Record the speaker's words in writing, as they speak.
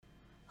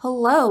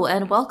Hello,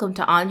 and welcome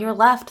to On Your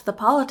Left, the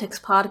politics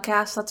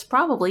podcast that's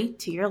probably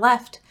to your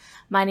left.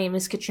 My name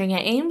is Katrina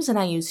Eames, and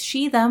I use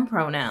she, them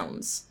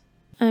pronouns.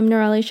 I'm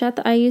Nirali,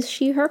 Sheth. I use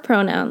she, her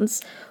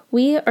pronouns.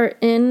 We are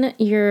in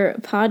your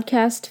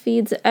podcast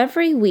feeds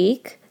every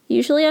week,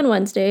 usually on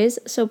Wednesdays,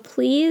 so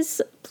please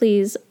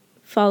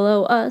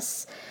follow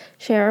us,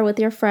 share with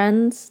your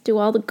friends, do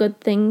all the good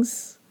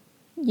things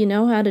you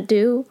know how to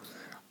do.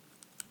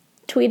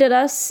 Tweet at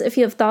us if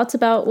you have thoughts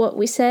about what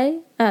we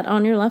say at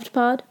On Your Left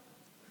Pod.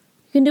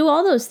 You can do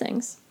all those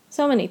things.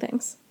 So many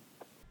things.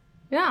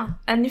 Yeah,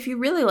 and if you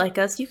really like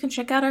us, you can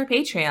check out our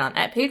Patreon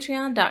at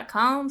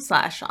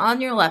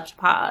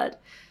patreon.com/onyourleftpod.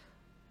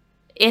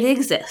 It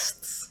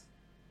exists.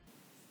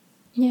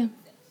 Yeah,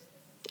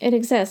 it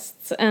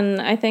exists,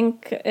 and I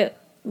think it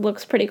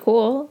looks pretty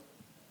cool.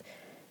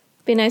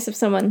 Be nice if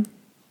someone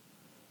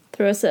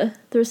threw us a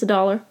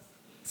dollar.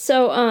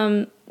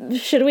 So,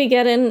 should we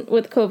get in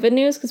with COVID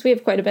news? Because we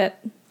have quite a bit.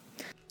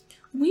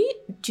 We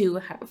do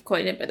have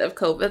quite a bit of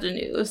COVID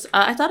news.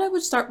 I thought I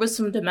would start with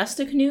some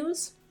domestic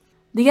news.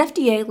 The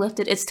FDA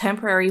lifted its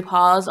temporary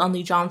pause on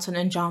the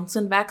Johnson &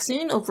 Johnson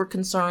vaccine over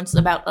concerns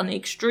about an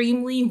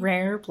extremely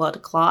rare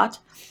blood clot.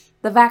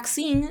 The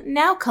vaccine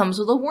now comes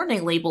with a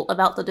warning label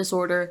about the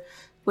disorder,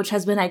 which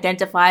has been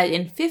identified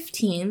in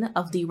 15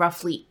 of the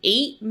roughly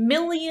 8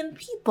 million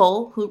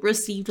people who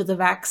received the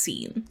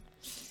vaccine.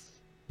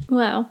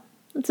 Wow,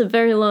 that's a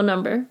very low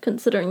number,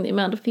 considering the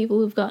amount of people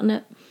who've gotten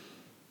it.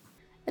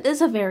 It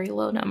is a very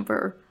low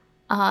number.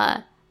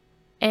 A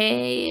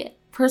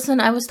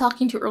person I was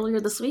talking to earlier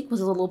this week was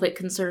a little bit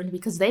concerned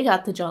because they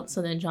got the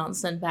Johnson &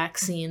 Johnson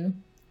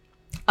vaccine.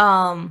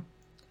 I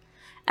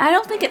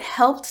don't think it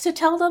helped to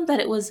tell them that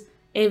it was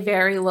a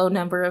very low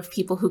number of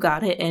people who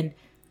got it, and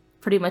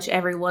pretty much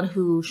everyone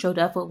who showed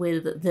up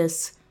with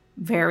this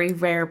very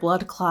rare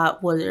blood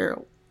clot were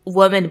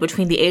women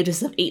between the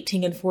ages of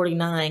 18 and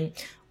 49,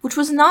 which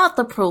was not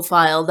the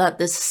profile that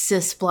this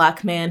cis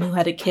black man who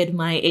had a kid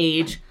my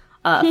age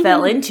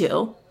fell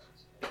into.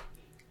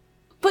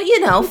 But, you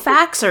know,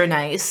 facts are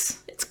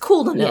nice. It's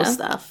cool to know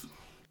stuff.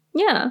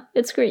 Yeah,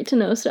 it's great to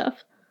know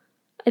stuff.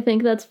 I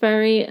think that's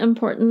very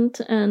important,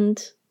 and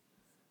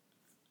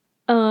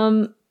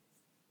I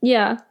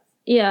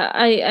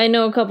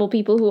know a couple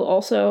people who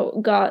also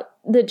got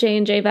the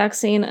J&J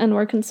vaccine and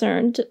were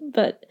concerned,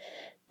 but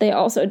they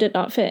also did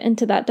not fit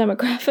into that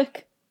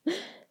demographic.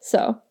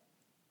 So,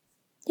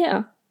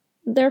 yeah,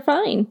 they're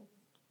fine,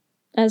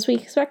 as we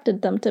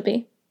expected them to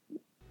be.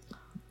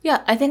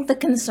 Yeah, I think the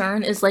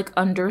concern is,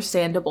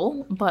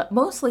 understandable, but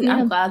mostly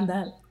I'm glad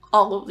that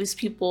all of these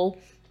people,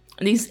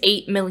 these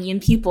 8 million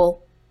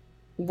people,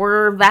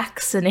 were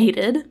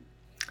vaccinated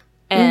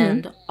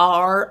and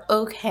are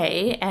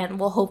okay and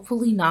will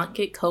hopefully not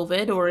get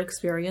COVID or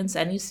experience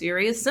any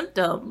serious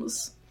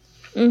symptoms.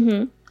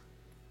 Yeah.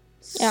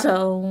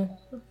 So,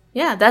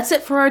 yeah, that's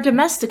it for our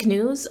domestic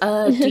news.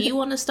 Do you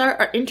want to start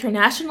our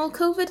international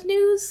COVID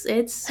news?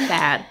 It's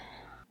bad.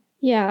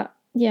 Yeah,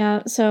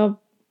 so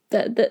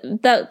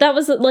that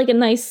was like a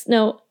nice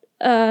note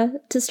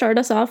to start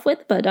us off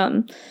with, but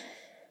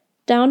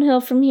downhill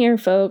from here,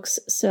 folks.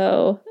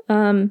 So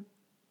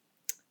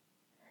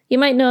you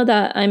might know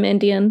that I'm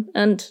Indian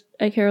and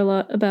I care a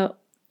lot about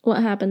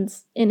what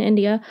happens in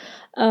India.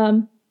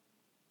 And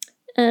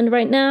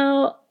right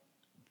now,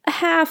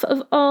 half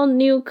of all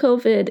new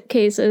COVID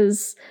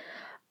cases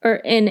are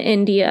in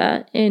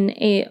India in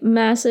a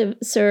massive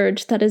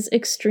surge that is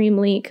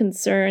extremely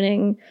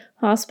concerning.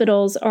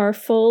 Hospitals are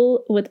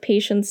full with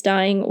patients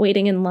dying,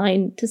 waiting in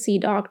line to see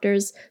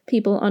doctors.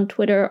 People on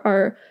Twitter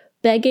are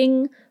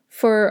begging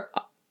for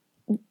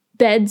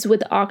beds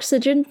with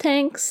oxygen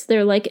tanks.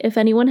 They're like, if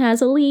anyone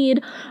has a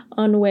lead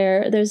on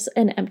where there's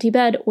an empty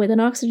bed with an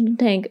oxygen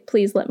tank,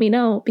 please let me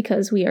know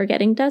because we are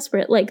getting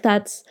desperate.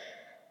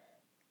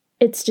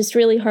 It's just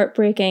really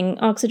heartbreaking.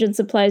 Oxygen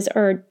supplies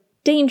are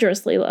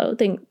dangerously low.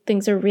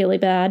 Things are really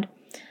bad.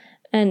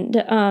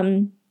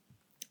 And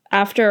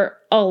after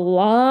a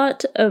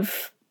lot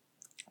of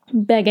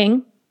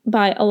begging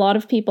by a lot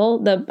of people,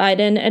 the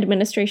Biden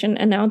administration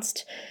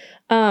announced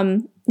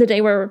the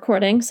day we're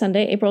recording,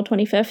 Sunday, April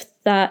 25th,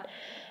 that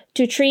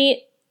to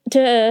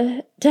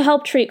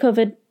help treat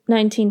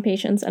COVID-19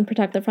 patients and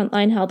protect the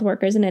frontline health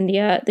workers in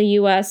India, the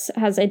U.S.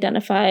 has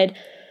identified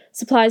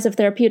supplies of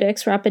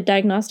therapeutics, rapid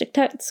diagnostic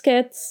test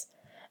kits,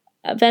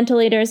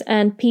 ventilators,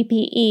 and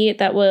PPE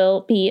that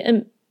will be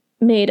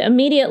made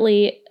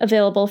immediately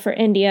available for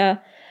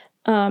India.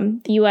 The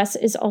U.S.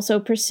 is also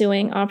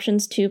pursuing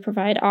options to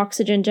provide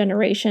oxygen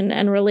generation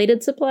and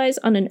related supplies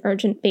on an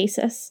urgent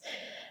basis.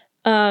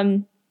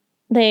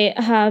 They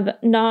have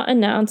not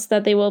announced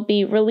that they will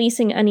be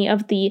releasing any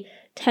of the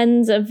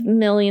tens of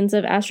millions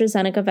of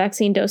AstraZeneca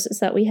vaccine doses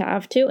that we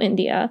have to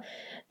India.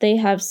 They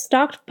have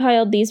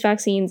stockpiled these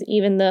vaccines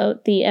even though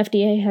the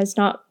FDA has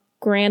not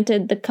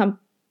granted the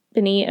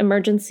company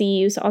emergency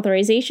use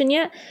authorization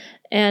yet.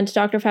 And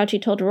Dr.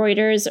 Fauci told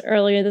Reuters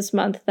earlier this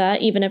month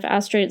that even if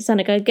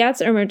AstraZeneca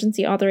gets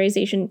emergency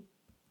authorization,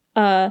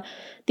 the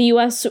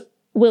U.S.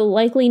 will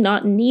likely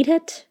not need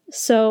it.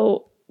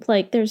 So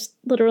Like, there's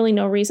literally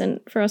no reason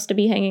for us to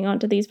be hanging on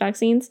to these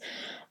vaccines.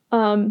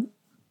 And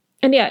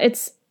yeah,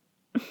 it's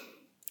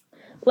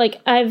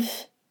like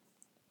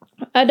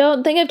I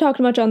don't think I've talked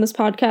much on this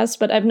podcast,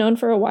 but I've known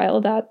for a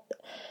while that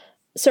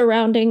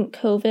surrounding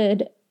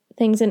COVID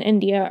things in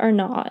India are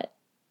not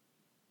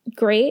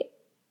great.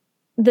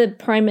 The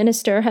Prime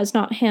Minister has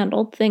not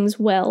handled things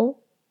well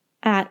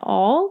at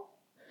all.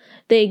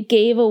 They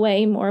gave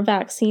away more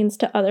vaccines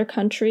to other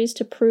countries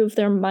to prove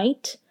their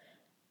might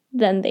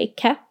than they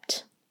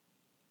kept.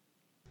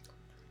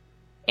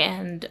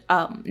 And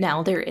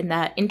now they're in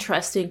that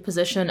interesting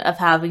position of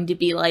having to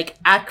be like,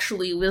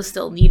 actually, we'll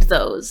still need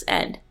those,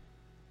 and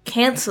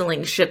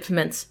canceling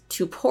shipments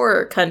to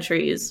poorer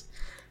countries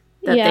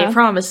that they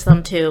promised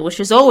them to, which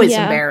is always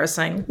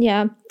embarrassing.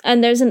 Yeah,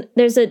 and there's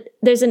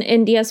an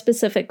India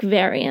specific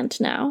variant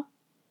now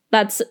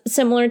that's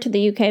similar to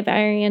the UK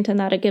variant, and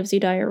that it gives you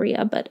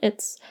diarrhea, but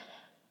it's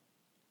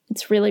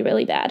really,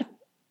 really bad.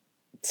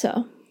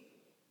 So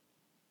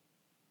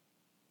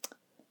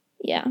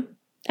yeah,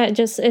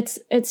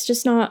 it's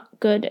just not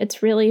good.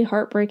 It's really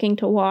heartbreaking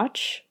to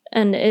watch,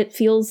 and it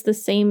feels the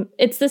same.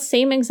 It's the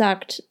same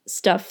exact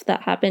stuff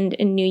that happened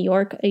in New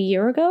York a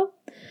year ago.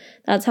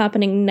 That's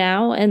happening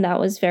now, and that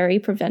was very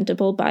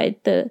preventable by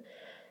the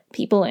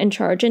people in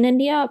charge in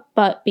India.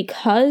 But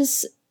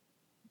because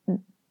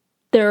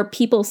there are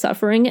people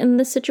suffering in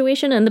this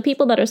situation, and the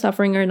people that are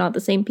suffering are not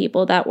the same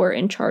people that were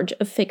in charge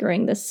of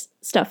figuring this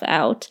stuff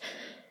out,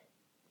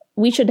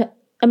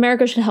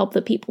 America should help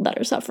the people that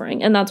are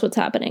suffering, and that's what's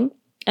happening.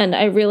 And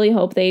I really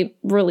hope they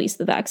release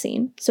the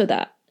vaccine so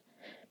that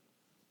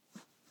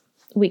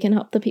we can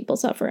help the people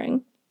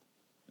suffering.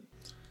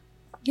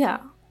 Yeah.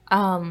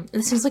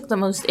 This seems like the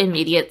most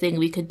immediate thing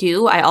we could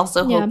do. I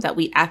also hope that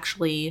we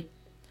actually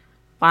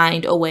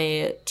find a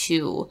way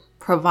to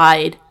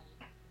provide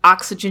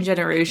oxygen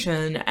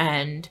generation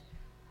and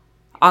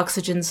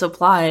oxygen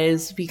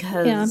supplies,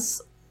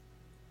 because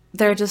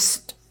there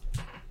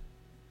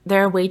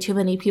are way too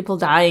many people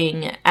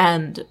dying,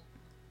 and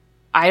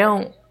I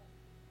don't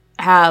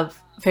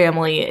have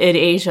family in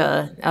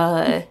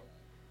Asia,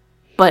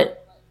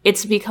 but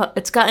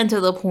it's gotten to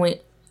the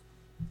point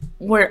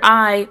where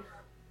I,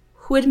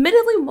 who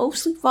admittedly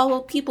mostly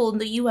follow people in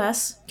the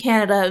US,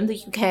 Canada, and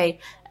the UK,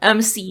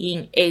 am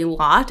seeing a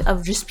lot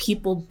of just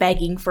people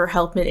begging for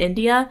help in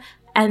India,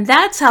 and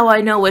that's how I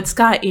know it's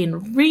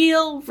gotten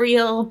real,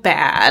 real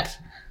bad.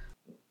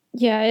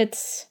 Yeah,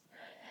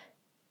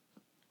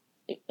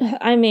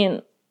 I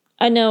mean,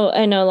 I know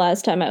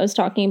last time I was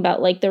talking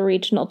about, like, the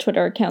regional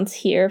Twitter accounts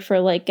here for,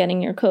 like,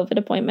 getting your COVID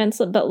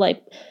appointments, but,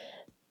 like,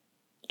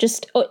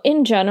 just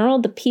in general,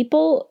 the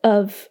people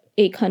of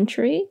a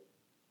country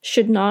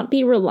should not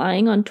be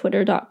relying on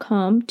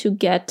twitter.com to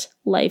get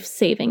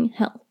life-saving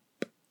help.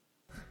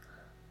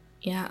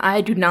 Yeah, I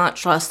do not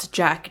trust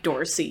Jack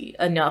Dorsey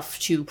enough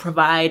to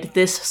provide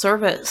this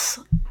service.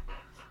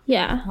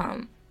 Yeah.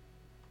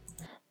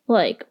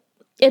 Like,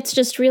 it's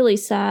just really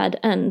sad,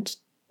 and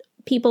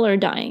people are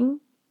dying.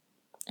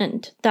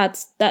 And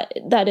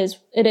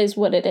it is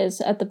what it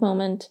is at the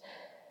moment.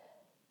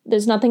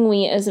 There's nothing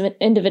we as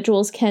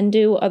individuals can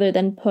do other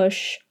than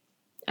push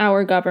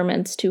our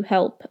governments to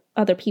help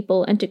other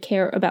people and to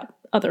care about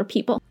other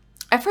people.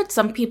 I've heard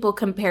some people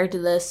compare to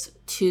this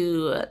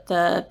to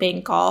the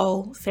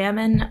Bengal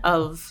famine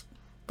of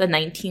the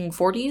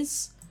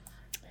 1940s.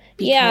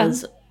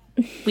 Because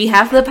we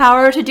have the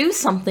power to do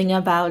something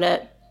about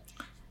it.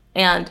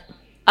 And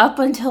up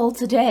until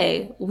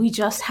today, we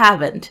just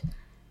haven't.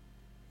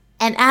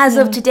 And as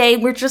of today,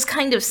 we're just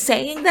kind of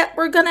saying that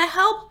we're gonna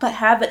help, but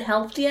haven't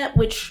helped yet,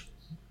 which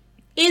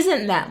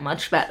isn't that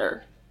much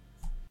better.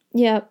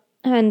 Yeah,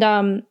 and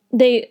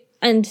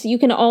you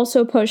can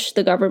also push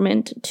the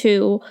government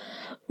to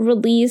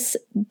release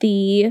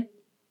the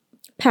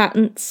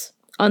patents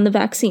on the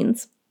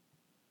vaccines,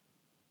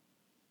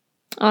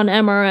 on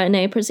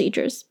mRNA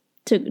procedures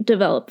to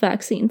develop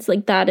vaccines.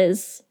 Like, that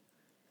is,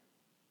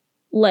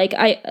 like,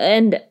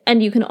 and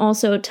you can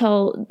also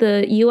tell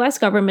the US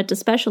government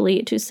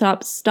especially to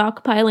stop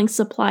stockpiling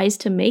supplies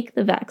to make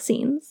the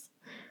vaccines,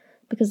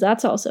 because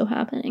that's also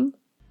happening.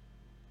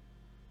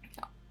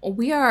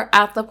 We are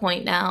at the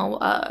point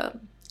now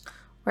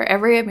where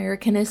every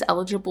American is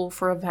eligible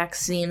for a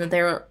vaccine.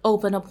 There are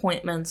open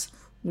appointments.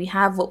 We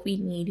have what we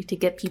need to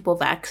get people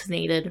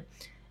vaccinated.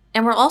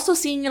 And we're also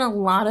seeing in a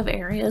lot of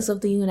areas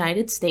of the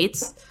United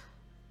States,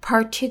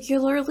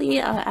 particularly,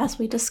 as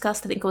we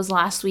discussed, I think it was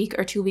last week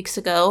or 2 weeks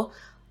ago,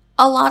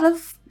 a lot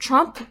of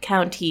Trump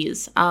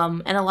counties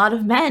and a lot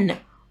of men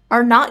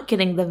are not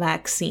getting the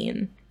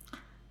vaccine.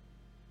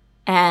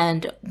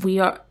 And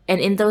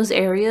in those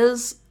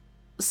areas,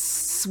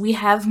 we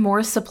have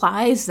more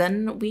supplies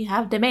than we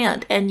have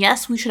demand. And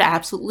yes, we should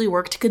absolutely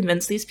work to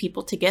convince these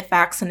people to get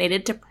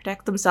vaccinated to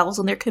protect themselves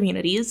and their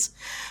communities.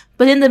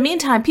 But in the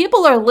meantime,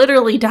 people are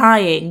literally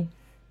dying.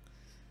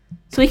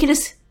 So we can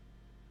just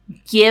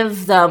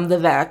give them the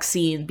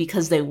vaccine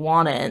because they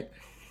want it.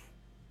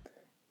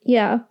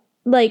 Yeah.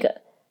 Like,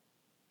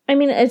 I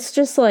mean, it's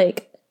just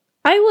like,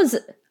 I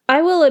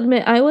I will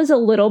admit I was a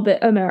little bit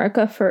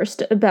America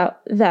first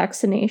about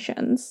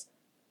vaccinations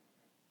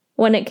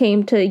when it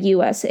came to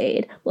US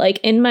aid. Like,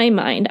 in my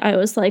mind, I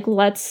was like,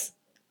 let's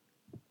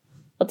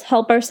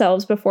help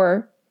ourselves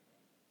before,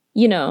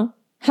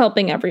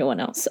 helping everyone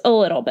else a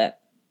little bit.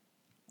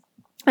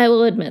 I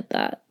will admit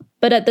that.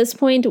 But at this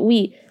point,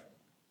 we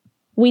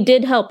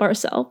did help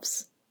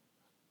ourselves.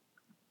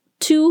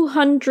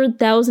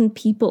 200,000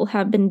 people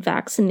have been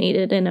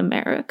vaccinated in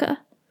America.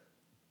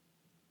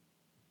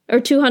 Or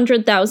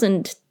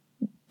 200,000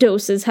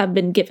 doses have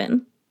been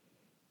given.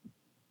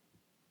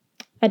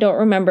 I don't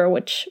remember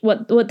what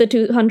the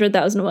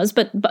 200,000 was,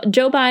 but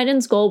Joe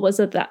Biden's goal was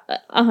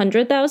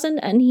 100,000,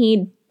 and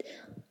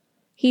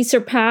he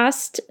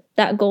surpassed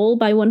that goal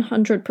by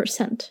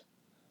 100%.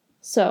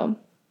 So,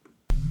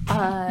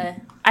 I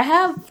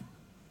have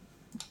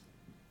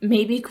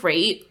maybe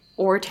great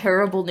or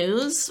terrible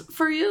news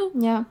for you.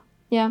 Yeah.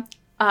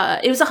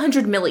 It was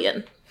 100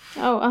 million.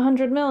 Oh,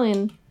 100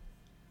 million.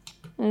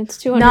 And it's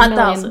 200 Not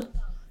million. 1,000.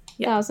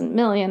 Yeah. 1,000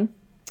 million.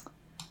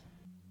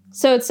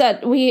 So it's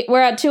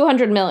we're at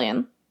 200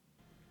 million.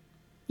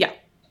 Yeah.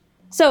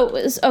 So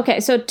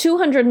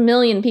 200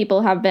 million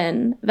people have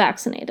been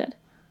vaccinated.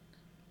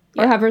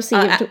 Or have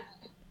received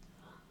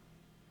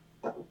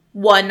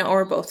one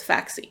or both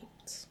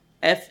vaccines,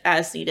 if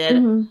as needed.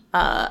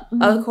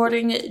 Mm-hmm.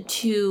 According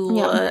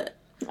to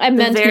I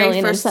meant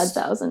million first... and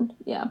said 1,000.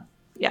 Yeah.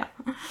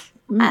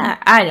 Mm-hmm.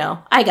 I know.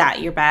 I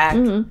got your back.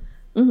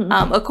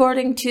 Mm-hmm.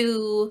 According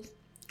to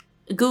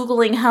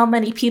Googling how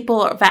many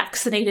people are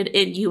vaccinated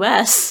in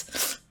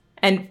US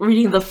and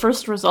reading the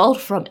first result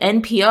from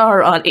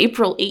NPR on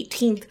April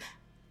 18th,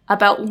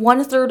 about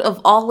 1/3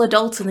 of all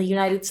adults in the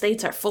United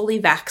States are fully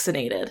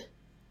vaccinated.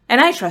 And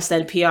I trust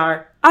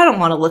NPR. I don't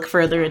want to look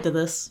further into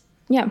this.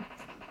 Yeah.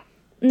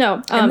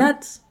 No. And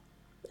that's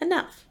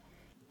enough.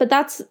 But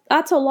that's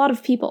a lot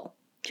of people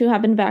to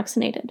have been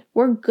vaccinated.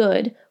 We're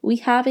good. We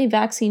have a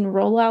vaccine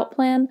rollout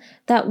plan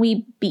that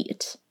we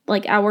beat.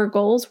 Like, our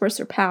goals were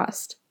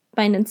surpassed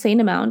by an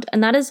insane amount,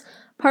 and that is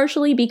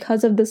partially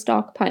because of the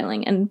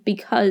stockpiling and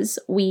because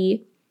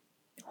we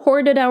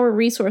hoarded our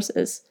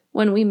resources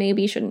when we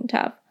maybe shouldn't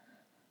have.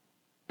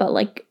 But,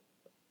 like,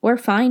 we're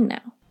fine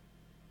now.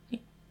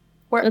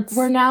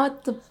 We're now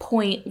at the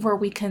point where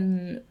we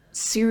can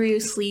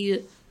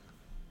seriously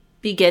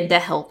begin to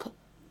help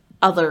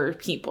other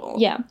people.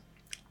 Yeah.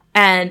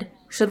 And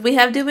should we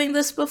have doing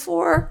this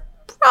before?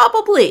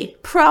 Probably.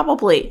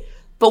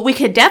 But we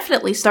could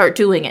definitely start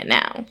doing it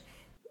now.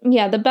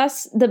 Yeah, the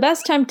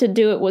best time to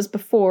do it was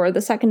before.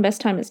 The second best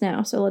time is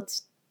now. So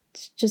let's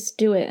just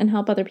do it and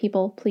help other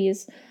people,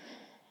 please.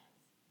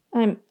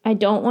 I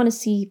don't want to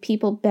see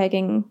people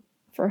begging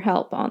for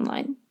help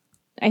online.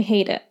 I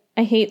hate it.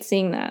 I hate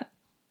seeing that.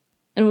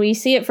 And we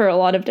see it for a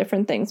lot of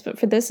different things, but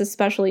for this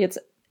especially, it's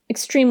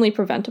extremely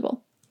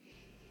preventable.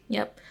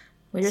 Yep.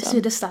 We just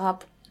need to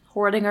stop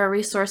hoarding our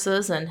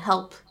resources and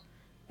help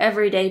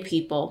everyday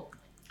people.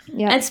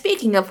 Yeah. And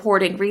speaking of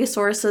hoarding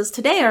resources,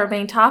 today our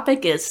main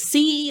topic is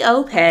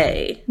CEO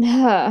pay.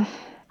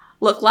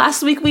 Look,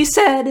 last week we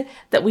said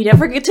that we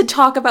never get to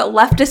talk about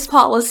leftist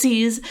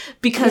policies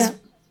because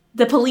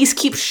the police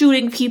keep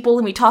shooting people,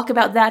 and we talk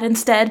about that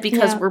instead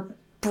because we're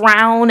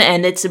brown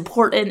and it's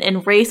important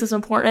and race is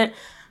important.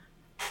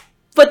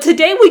 But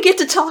today we get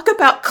to talk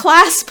about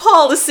class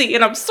policy,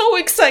 and I'm so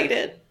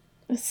excited.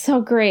 It's so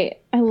great.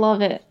 I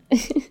love it.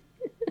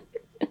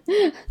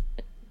 I'm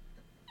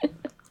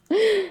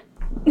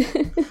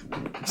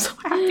so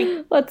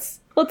happy. Let's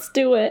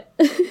do it.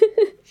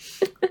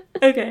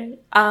 Okay.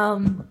 I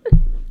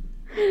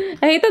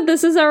hate that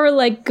this is our,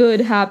 like,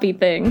 good, happy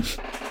thing.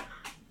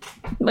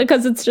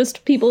 Because it's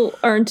just people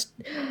aren't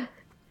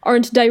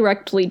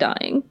directly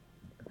dying.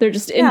 They're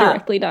just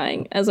indirectly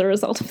dying as a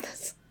result of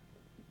this.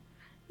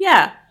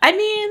 Yeah, I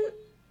mean,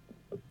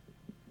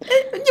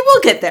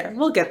 we'll get there. Yeah,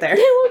 we'll get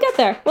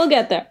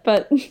there,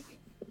 but...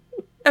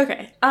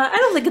 Okay, I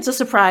don't think it's a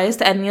surprise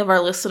to any of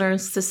our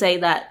listeners to say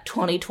that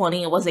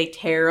 2020 was a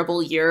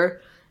terrible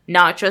year,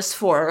 not just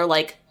for,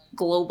 like,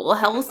 global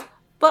health,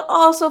 but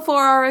also for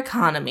our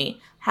economy.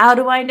 How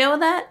do I know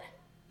that?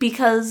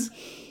 Because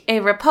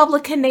a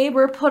Republican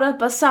neighbor put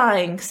up a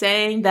sign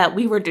saying that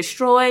we were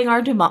destroying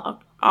our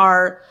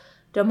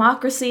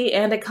democracy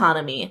and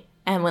economy.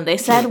 And when they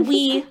said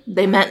we,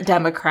 they meant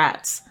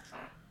Democrats.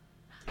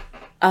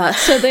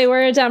 So they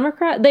were a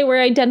Democrat? They were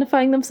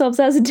identifying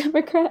themselves as a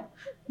Democrat?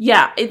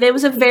 Yeah, there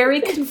was a very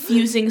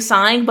confusing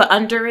sign, but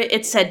under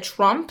it said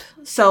Trump.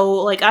 So,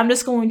 like, I'm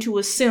just going to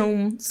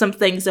assume some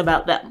things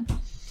about them.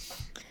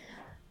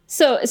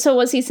 So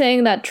was he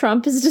saying that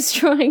Trump is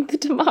destroying the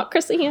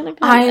democracy and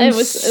economy?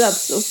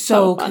 That's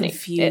so funny.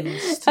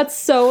 Confused. That's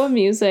so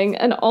amusing,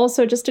 and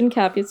also just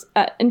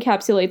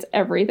encapsulates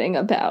everything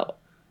about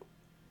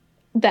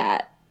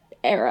that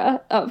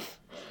era of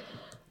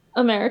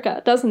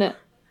America, doesn't it?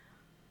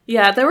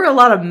 Yeah, there were a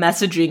lot of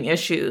messaging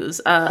issues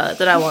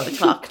that I want to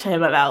talk to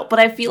him about, but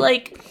I feel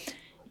like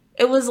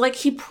it was like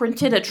he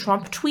printed a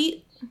Trump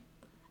tweet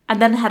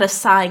and then had a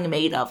sign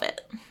made of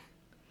it.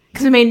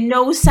 Because it made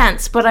no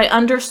sense, but I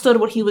understood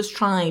what he was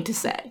trying to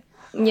say.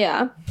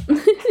 Yeah.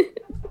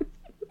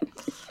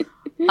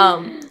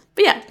 But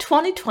yeah,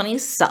 2020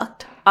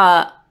 sucked.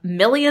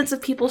 Millions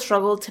of people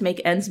struggled to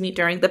make ends meet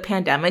during the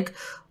pandemic.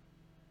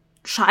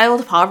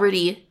 Child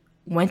poverty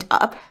went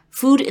up.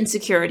 Food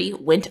insecurity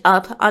went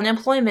up.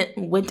 Unemployment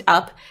went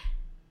up.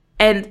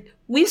 And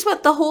we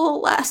spent the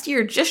whole last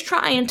year just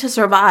trying to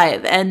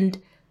survive.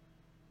 And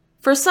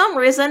for some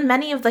reason,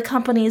 many of the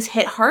companies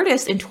hit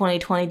hardest in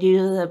 2020 due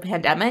to the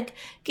pandemic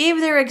gave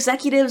their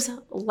executives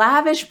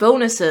lavish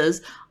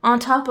bonuses on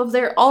top of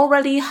their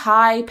already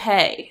high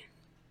pay.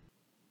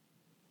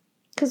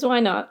 Because why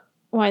not?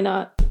 Why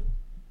not?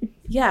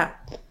 Yeah,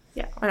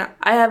 why not?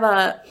 I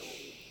have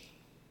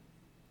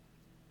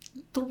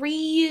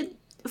three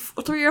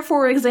or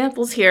four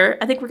examples here.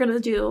 I think we're gonna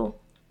do.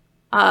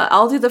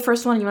 I'll do the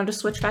first one. You want to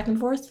switch back and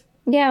forth?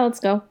 Yeah,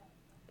 let's go.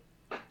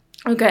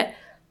 Okay.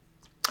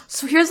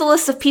 So here's a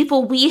list of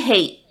people we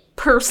hate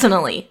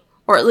personally,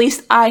 or at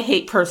least I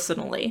hate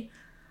personally.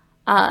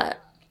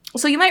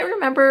 So you might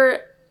remember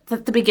that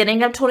at the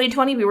beginning of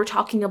 2020, we were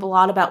talking a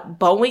lot about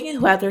Boeing,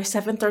 who had their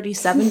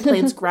 737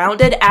 planes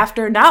grounded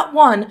after not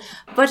one,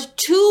 but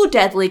two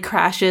deadly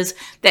crashes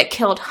that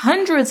killed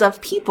hundreds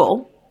of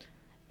people.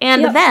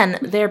 And then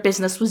their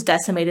business was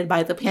decimated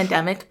by the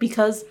pandemic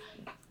because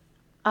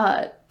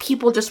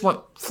people just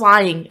weren't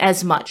flying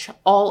as much.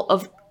 All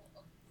of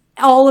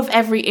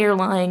every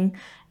airline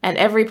and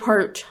every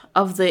part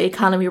of the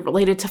economy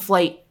related to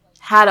flight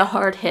had a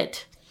hard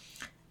hit.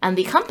 And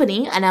the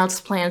company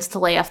announced plans to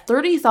lay off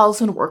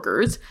 30,000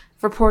 workers,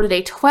 reported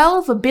a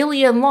 $12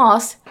 billion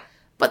loss,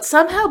 but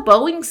somehow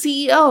Boeing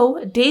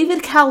CEO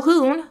David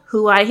Calhoun,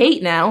 who I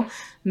hate now,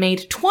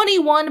 made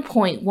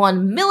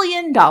 $21.1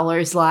 million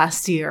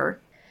last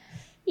year.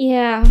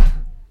 Yeah.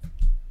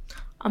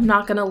 I'm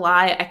not gonna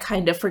lie, I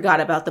kind of forgot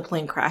about the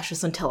plane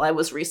crashes until I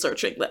was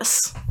researching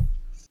this.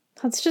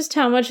 That's just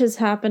how much has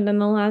happened in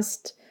the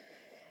last...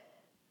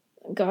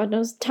 God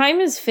knows. Time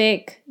is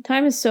fake.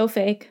 Time is so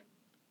fake.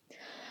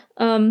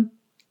 The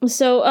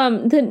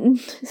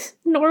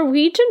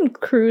Norwegian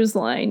Cruise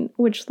Line,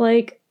 which,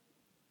 like,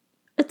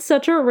 it's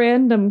such a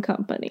random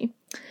company.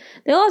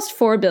 They lost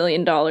 $4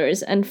 billion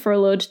and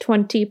furloughed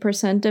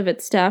 20% of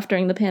its staff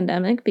during the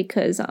pandemic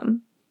because,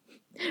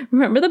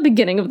 remember the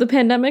beginning of the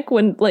pandemic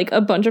when, like, a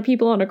bunch of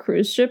people on a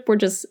cruise ship were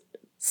just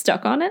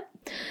stuck on it?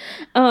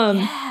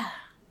 Yeah.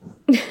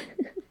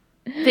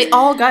 They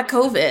all got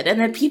COVID, and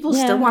then people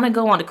still want to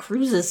go on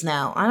cruises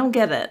now. I don't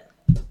get it.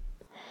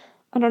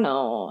 I don't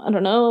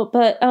know,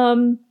 but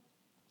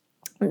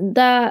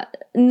that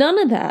none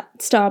of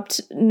that stopped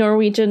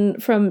Norwegian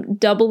from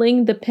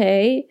doubling the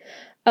pay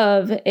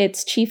of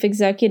its chief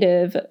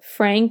executive,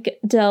 Frank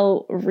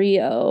Del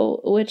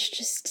Rio, which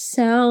just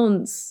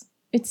sounds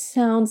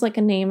like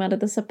a name out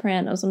of The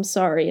Sopranos. I'm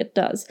sorry, it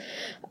does.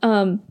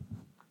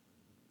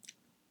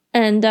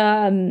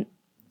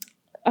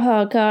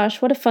 Oh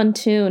gosh, what a fun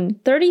tune.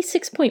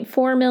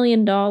 $36.4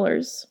 million.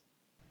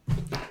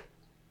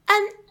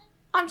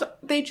 And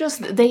they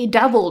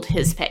doubled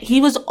his pay.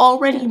 He was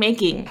already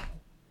making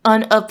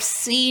an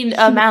obscene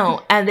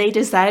amount, and they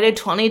decided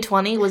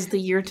 2020 was the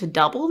year to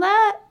double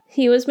that?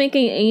 He was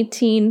making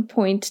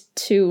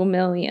 $18.2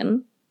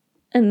 million,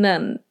 and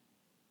then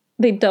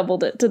they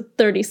doubled it to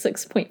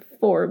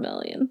 $36.4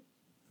 million.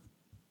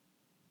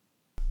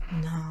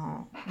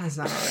 No, that's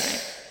not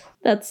right.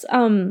 That's,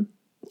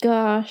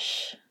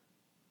 gosh.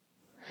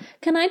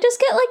 Can I just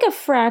get, like, a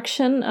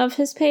fraction of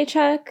his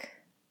paycheck?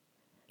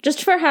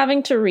 Just for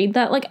having to read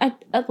that? Like,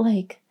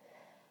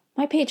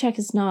 my paycheck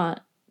is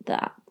not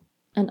that.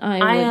 And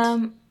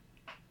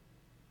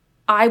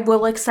I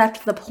will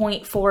accept the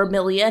 0.4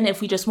 million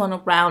if we just want to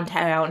round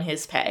down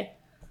his pay.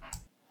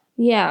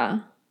 Yeah.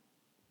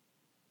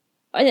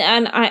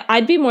 And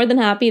I'd be more than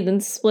happy than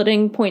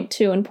splitting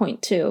 0.2 and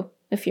 0.2,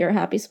 if you're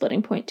happy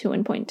splitting 0.2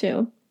 and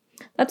 0.2.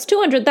 That's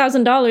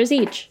 $200,000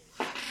 each.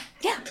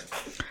 Yeah.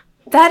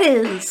 That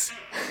is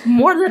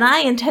more than I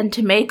intend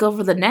to make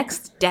over the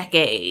next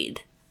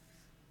decade.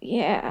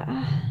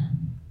 Yeah.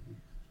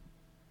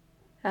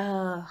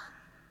 Well,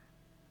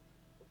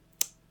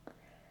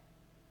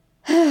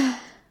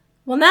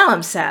 now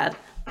I'm sad.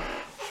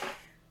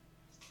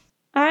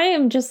 I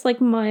am just, like,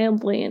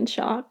 mildly in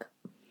shock.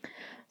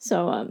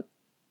 So,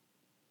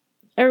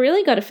 I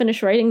really got to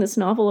finish writing this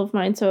novel of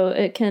mine so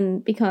it can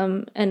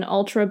become an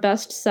ultra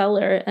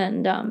bestseller,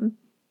 and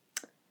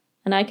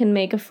I can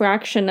make a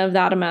fraction of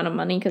that amount of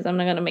money because I'm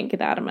not going to make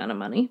that amount of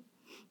money.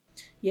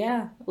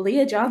 Yeah,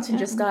 Leah Johnson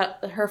just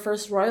got her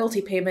first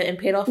royalty payment and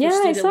paid off her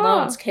student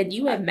loans. Can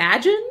you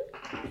imagine?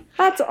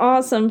 That's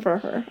awesome for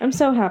her. I'm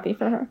so happy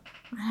for her.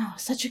 Wow,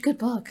 such a good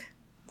book.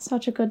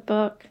 Such a good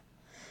book.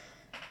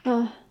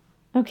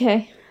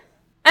 Okay.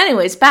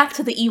 Anyways, back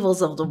to the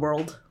evils of the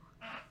world.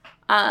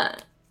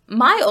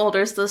 My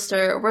older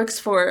sister works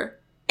for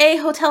a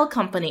hotel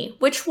company.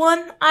 Which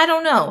one? I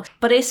don't know.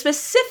 But a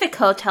specific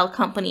hotel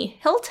company,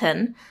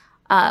 Hilton,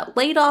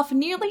 laid off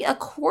nearly a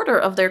quarter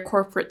of their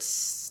corporate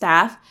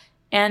staff,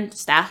 and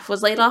staff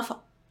was laid off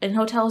in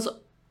hotels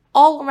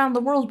all around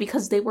the world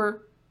because they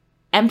were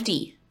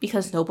empty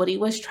because nobody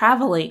was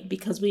traveling,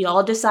 because we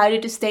all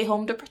decided to stay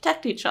home to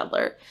protect each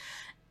other.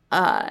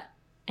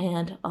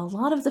 And a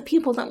lot of the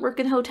people that work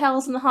in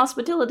hotels and the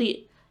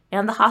hospitality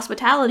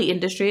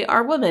industry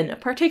are women,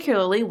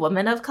 particularly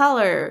women of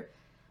color.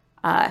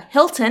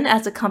 Hilton,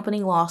 as a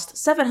company, lost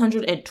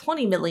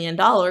 $720 million,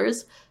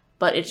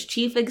 but its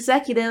chief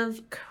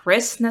executive,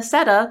 Chris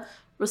Nassetta,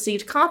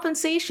 received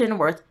compensation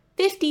worth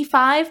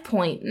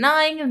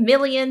 $55.9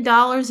 million in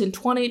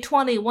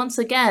 2020. Once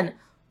again,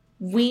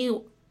 we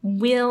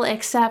will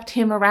accept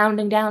him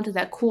rounding down to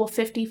that cool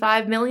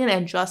 $55 million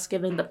and just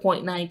giving the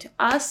 0.9 to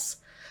us.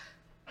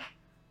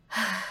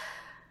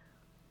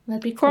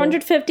 That'd be cool.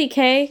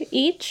 $450K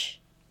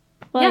each?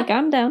 Like, yeah.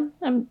 I'm down.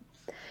 I'm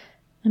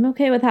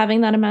okay with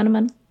having that amount of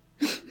money.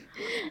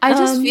 I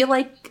just feel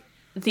like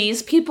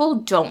these people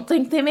don't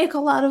think they make a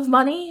lot of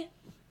money.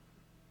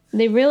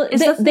 They really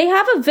they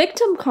have a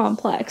victim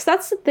complex.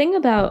 That's the thing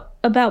about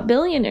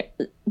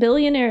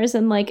billionaires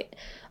and like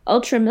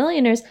ultra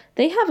millionaires.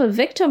 They have a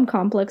victim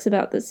complex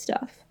about this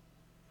stuff.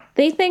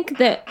 They think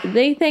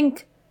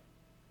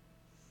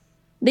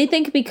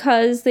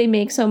because they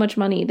make so much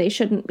money, they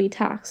shouldn't be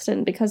taxed,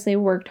 and because they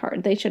worked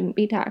hard, they shouldn't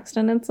be taxed.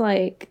 And it's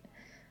like,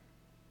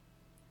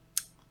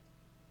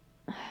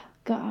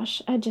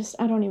 gosh, I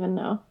don't even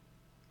know.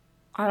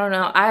 I don't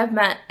know. I've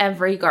met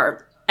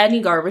any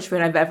garbage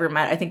man I've ever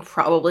met, I think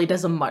probably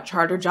does a much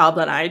harder job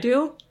than I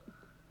do.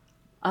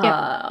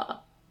 Yeah.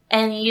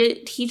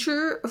 Any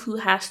teacher who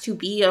has to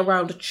be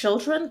around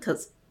children,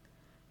 because,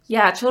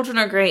 yeah, children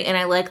are great, and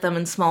I like them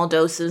in small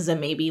doses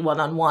and maybe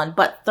one-on-one,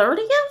 but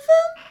 30 of them?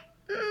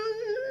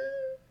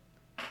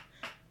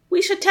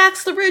 We should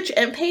tax the rich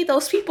and pay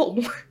those people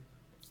more.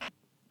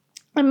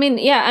 I mean,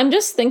 yeah, I'm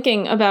just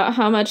thinking about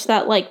how much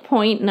that, like,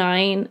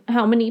 0.9,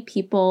 how many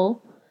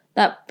people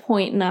that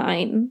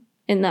 0.9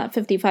 in that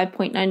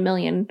 55.9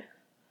 million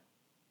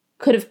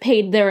could have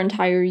paid their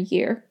entire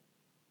year.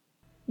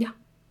 Yeah.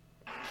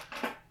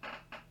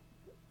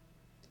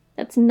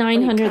 That's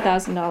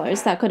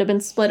 $900,000 that could have been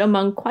split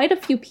among quite a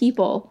few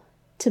people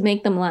to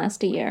make them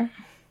last a year.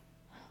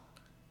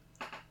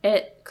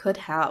 It could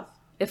have,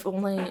 if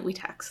only we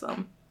tax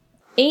them.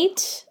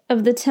 8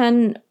 of the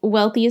 10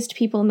 wealthiest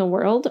people in the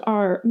world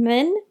are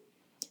men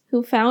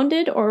who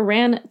founded or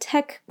ran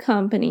tech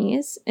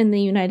companies in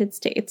the United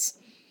States.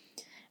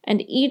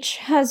 And each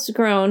has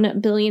grown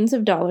billions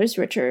of dollars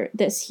richer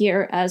this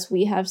year as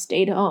we have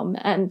stayed home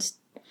and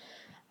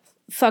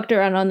fucked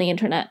around on the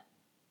internet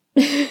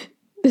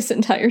this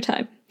entire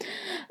time.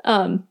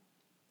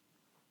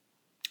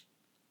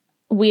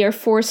 We are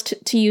forced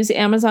to use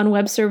Amazon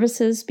Web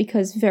Services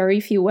because very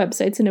few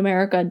websites in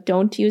America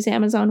don't use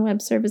Amazon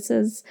Web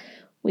Services.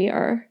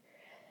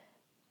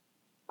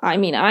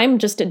 I'm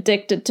just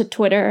addicted to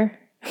Twitter.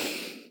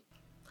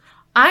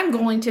 I'm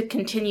going to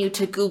continue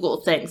to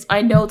Google things.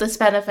 I know this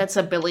benefits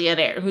a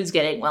billionaire who's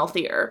getting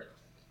wealthier.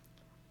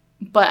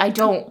 But I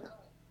don't.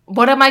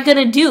 What am I going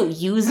to do?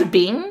 Use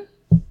Bing?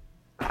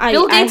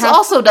 Bill Gates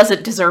also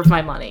doesn't deserve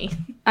my money.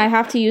 I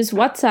have to use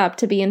WhatsApp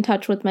to be in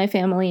touch with my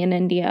family in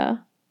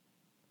India.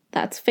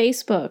 That's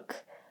Facebook.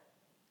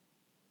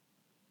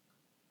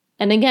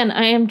 And again,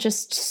 I am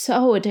just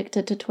so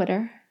addicted to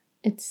Twitter.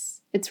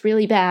 It's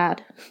really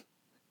bad.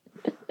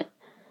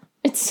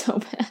 It's so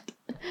bad.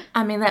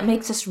 I mean, that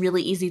makes us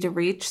really easy to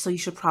reach, so you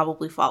should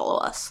probably follow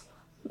us.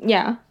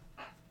 Yeah.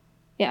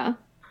 Yeah.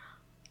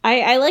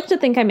 I like to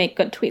think I make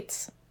good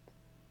tweets.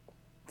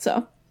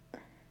 So.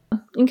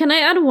 And can I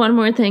add one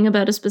more thing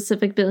about a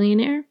specific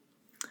billionaire?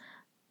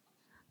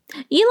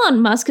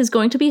 Elon Musk is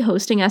going to be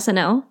hosting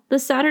SNL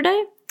this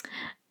Saturday.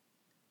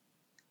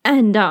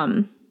 And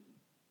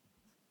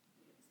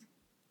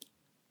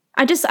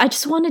I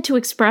just wanted to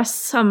express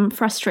some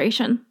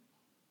frustration.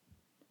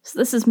 So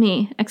this is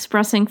me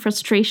expressing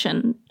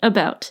frustration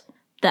about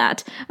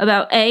that.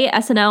 About A,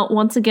 SNL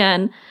once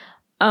again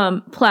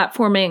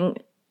platforming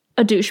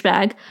a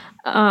douchebag.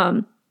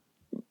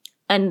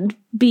 And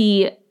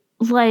B,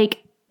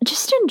 like,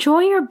 just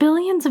enjoy your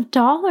billions of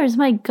dollars.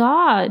 My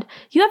God.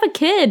 You have a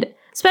kid.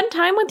 Spend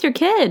time with your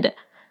kid.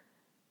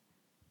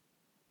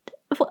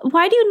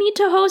 Why do you need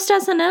to host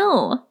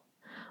SNL?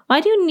 Why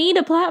do you need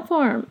a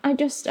platform?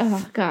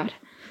 Oh, God.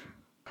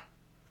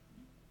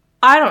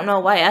 I don't know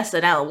why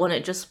SNL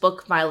wouldn't just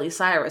book Miley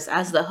Cyrus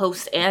as the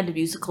host and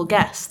musical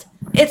guest.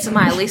 It's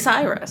Miley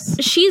Cyrus.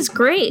 She's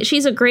great.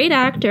 She's a great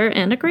actor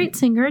and a great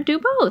singer. Do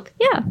both.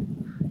 Yeah.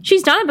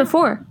 She's done it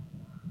before.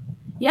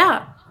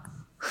 Yeah.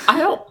 I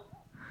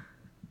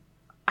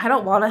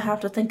don't want to have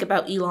to think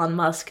about Elon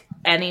Musk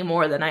any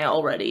more than I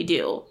already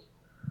do.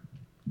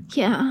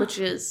 Yeah. Which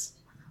is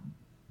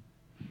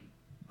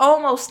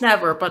almost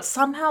never, but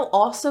somehow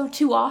also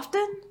too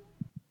often.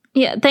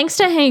 Yeah, thanks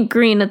to Hank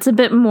Green, it's a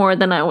bit more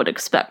than I would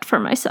expect for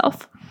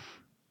myself.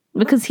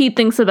 Because he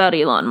thinks about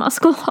Elon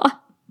Musk a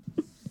lot.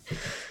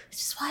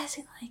 Just why is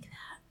he like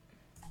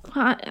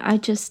that? I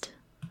just...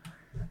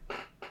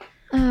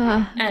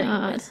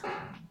 Anyways,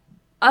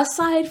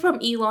 aside from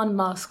Elon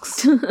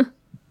Musk's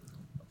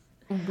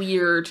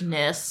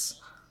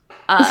weirdness,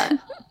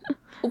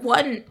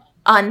 one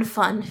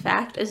unfun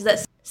fact is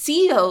that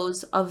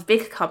CEOs of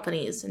big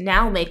companies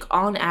now make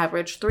on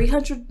average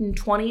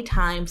 320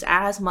 times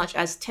as much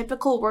as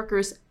typical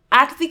workers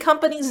at the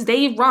companies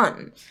they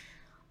run.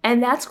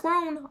 And that's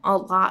grown a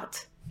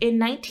lot. In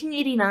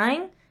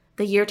 1989,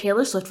 the year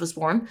Taylor Swift was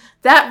born,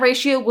 that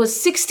ratio was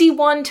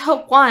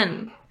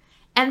 61-1.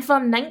 And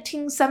from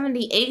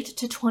 1978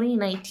 to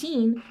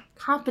 2019,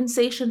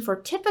 compensation for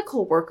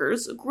typical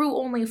workers grew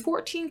only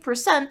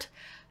 14%,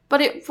 but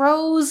it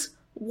rose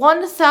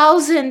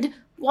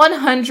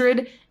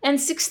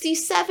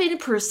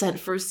 1,167%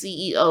 for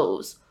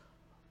CEOs,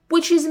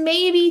 which is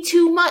maybe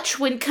too much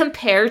when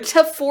compared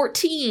to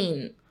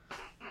 14.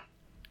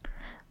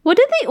 What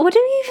do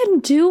you even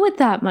do with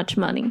that much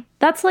money?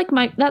 That's like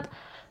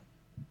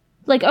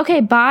okay,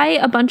 buy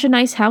a bunch of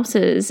nice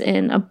houses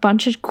in a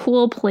bunch of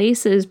cool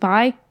places,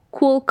 buy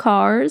cool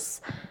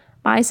cars,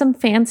 buy some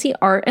fancy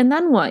art, and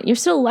then what? You're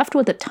still left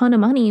with a ton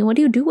of money. What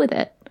do you do with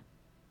it?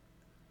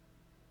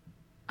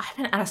 I've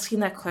been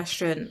asking that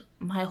question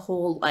my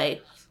whole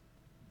life.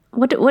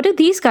 What do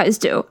these guys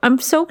do? I'm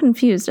so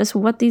confused as to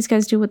what these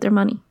guys do with their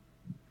money.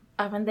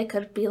 I mean, they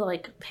could be,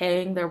 like,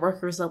 paying their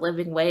workers a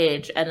living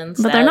wage, and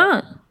instead... But they're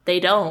not. They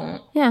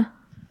don't. Yeah.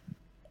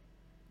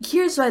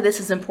 Here's why this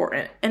is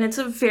important, and it's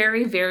a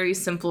very, very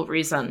simple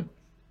reason.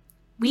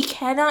 We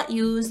cannot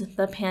use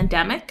the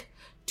pandemic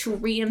to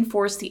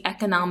reinforce the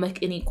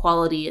economic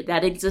inequality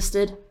that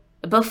existed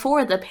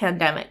before the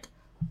pandemic.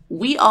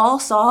 We all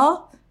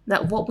saw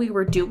that what we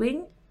were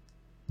doing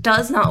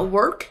does not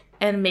work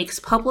and makes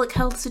public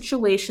health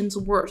situations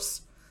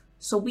worse.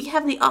 So we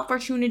have the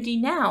opportunity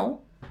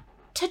now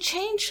to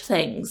change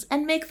things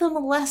and make them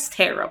less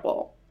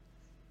terrible.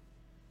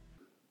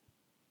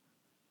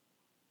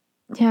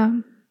 Yeah.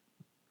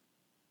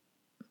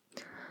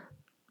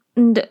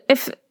 And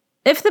if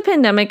the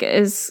pandemic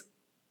is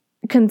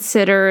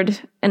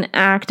considered an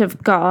act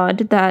of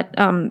God that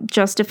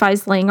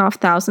justifies laying off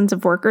thousands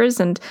of workers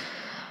and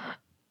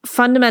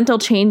fundamental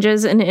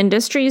changes in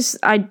industries,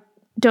 I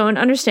don't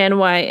understand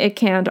why it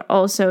can't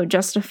also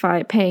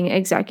justify paying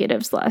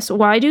executives less.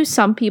 Why do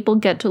some people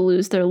get to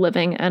lose their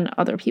living and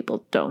other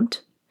people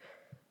don't?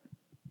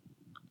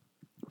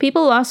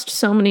 People lost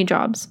so many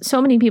jobs.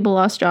 So many people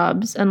lost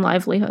jobs and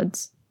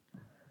livelihoods.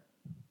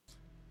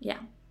 Yeah.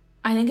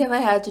 I think if I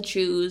had to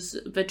choose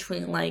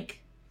between, like,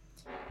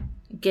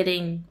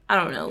 getting, I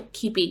don't know,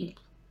 keeping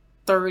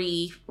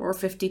 30 or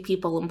 50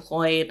 people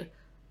employed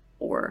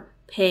or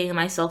paying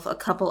myself a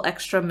couple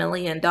extra $1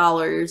 million,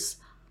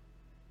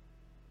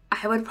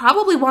 I would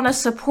probably want to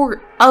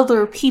support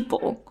other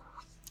people.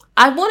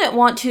 I wouldn't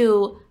want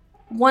to,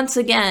 once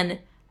again,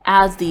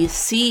 as the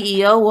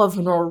CEO of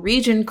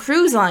Norwegian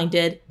Cruise Line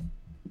did,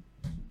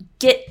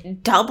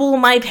 get double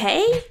my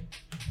pay?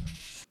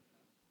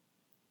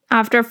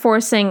 After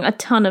forcing a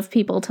ton of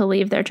people to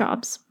leave their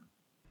jobs.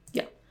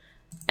 Yeah.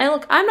 And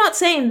look, I'm not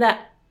saying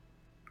that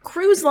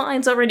cruise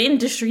lines are an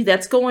industry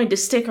that's going to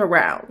stick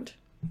around.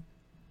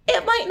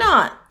 It might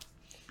not.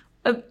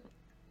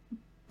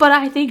 But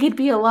I think it'd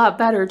be a lot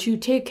better to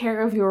take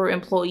care of your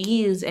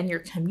employees and your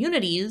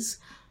communities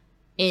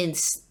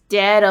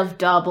instead of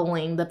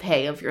doubling the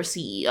pay of your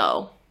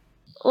CEO.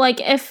 Like,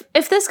 if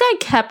this guy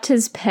kept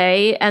his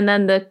pay and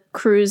then the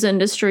cruise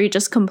industry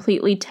just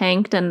completely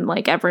tanked and,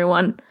 like,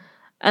 everyone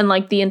and,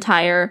 like, the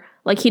entire,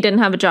 like, he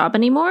didn't have a job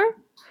anymore,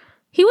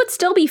 he would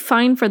still be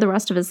fine for the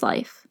rest of his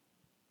life.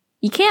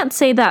 You can't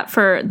say that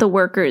for the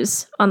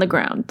workers on the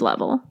ground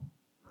level.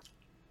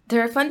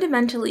 There are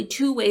fundamentally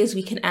two ways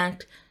we can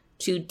act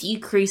to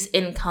decrease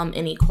income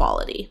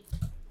inequality.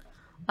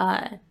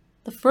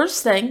 The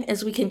first thing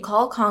is we can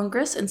call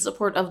Congress in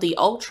support of the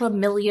Ultra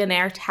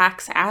Millionaire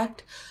Tax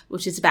Act,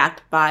 which is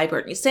backed by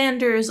Bernie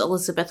Sanders,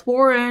 Elizabeth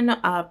Warren,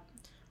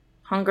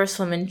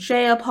 Congresswoman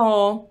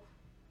Jayapal,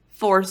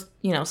 for,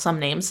 some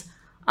names.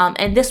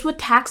 And this would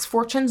tax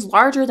fortunes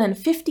larger than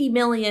 $50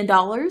 million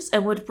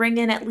and would bring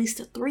in at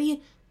least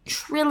 $3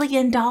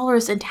 trillion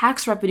in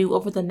tax revenue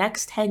over the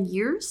next 10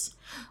 years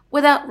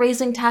without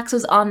raising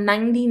taxes on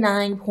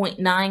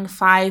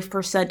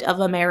 99.95% of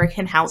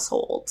American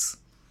households.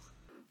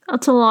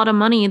 That's a lot of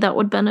money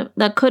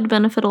that could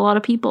benefit a lot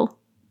of people.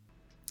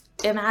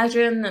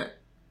 Imagine,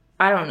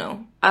 I don't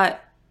know,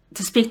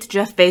 to speak to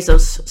Jeff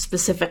Bezos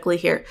specifically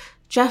here,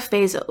 Jeff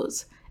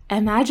Bezos,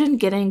 imagine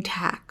getting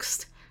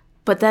taxed,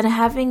 but then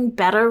having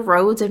better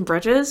roads and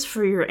bridges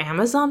for your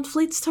Amazon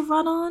fleets to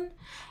run on.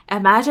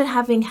 Imagine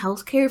having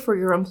healthcare for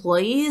your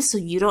employees so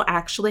you don't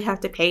actually have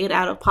to pay it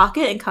out of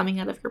pocket and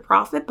coming out of your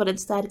profit, but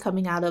instead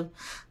coming out of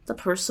the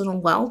personal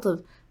wealth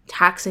of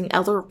taxing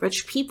other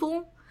rich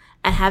people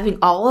and having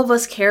all of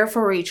us care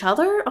for each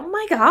other. Oh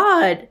my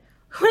God.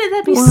 Wouldn't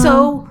that be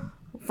so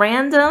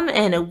random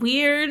and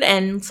weird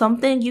and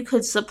something you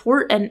could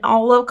support and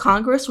all of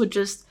Congress would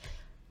just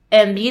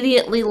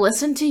immediately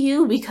listen to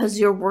you because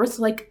you're worth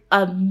like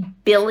 $1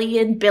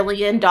 billion?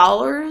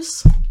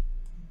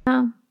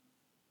 Yeah.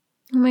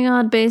 Oh my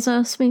God,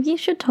 Bezos, maybe you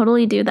should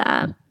totally do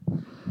that.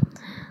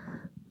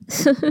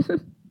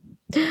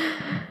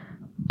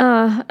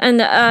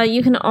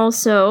 You can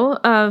also,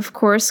 of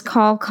course,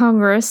 call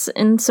Congress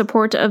in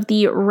support of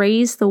the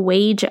Raise the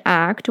Wage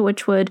Act,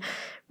 which would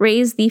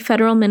raise the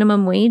federal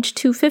minimum wage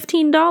to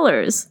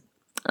 $15,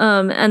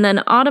 and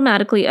then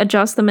automatically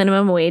adjust the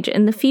minimum wage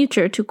in the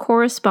future to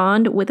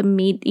correspond with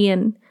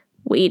median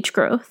wage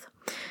growth.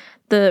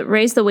 The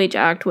Raise the Wage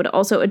Act would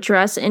also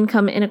address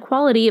income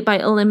inequality by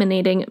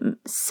eliminating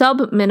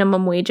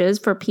sub-minimum wages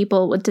for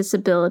people with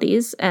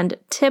disabilities and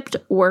tipped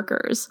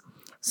workers.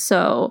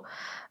 So,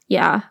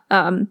 yeah,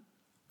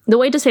 the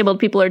way disabled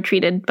people are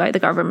treated by the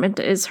government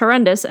is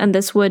horrendous, and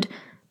this would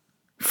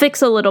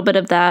fix a little bit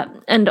of that.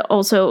 And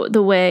also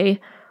the way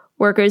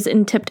workers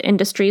in tipped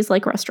industries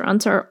like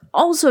restaurants are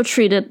also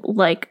treated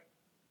like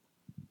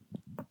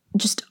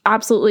just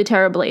absolutely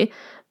terribly,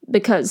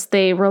 because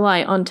they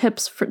rely on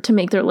tips to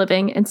make their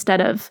living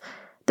instead of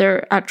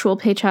their actual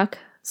paycheck.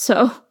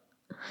 So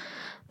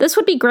this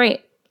would be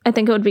great. I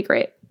think it would be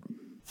great.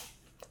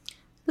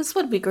 This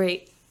would be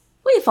great.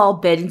 We've all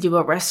been to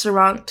a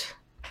restaurant.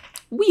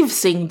 We've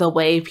seen the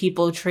way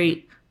people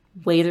treat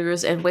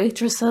waiters and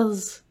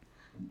waitresses.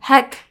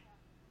 Heck,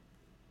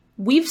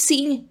 we've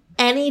seen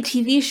any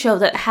TV show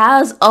that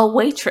has a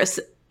waitress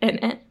in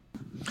it.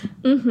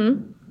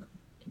 Mm-hmm.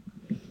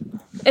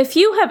 If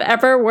you have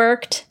ever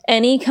worked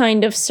any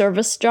kind of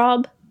service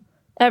job,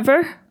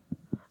 ever,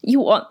 you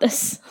want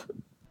this.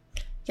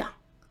 Yeah.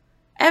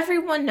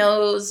 Everyone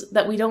knows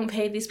that we don't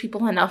pay these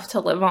people enough to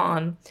live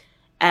on,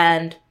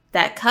 and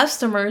that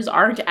customers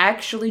aren't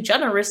actually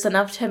generous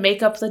enough to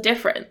make up the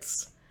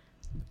difference.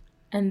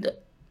 And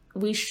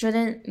we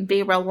shouldn't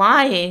be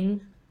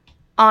relying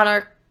on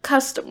our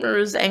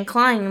customers and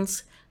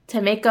clients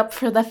to make up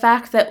for the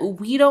fact that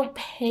we don't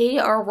pay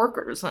our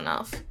workers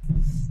enough.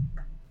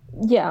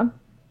 Yeah.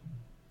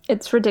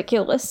 It's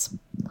ridiculous.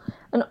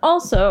 And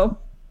also,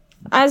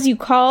 as you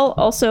call,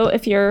 also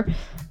if you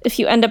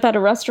end up at a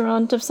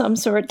restaurant of some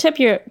sort,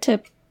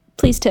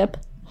 please tip.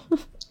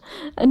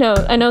 I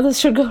know this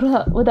should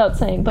go without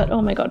saying, but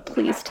oh my god,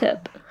 please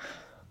tip.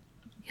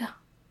 Yeah.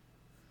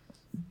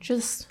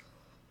 Just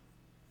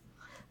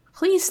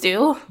please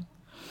do.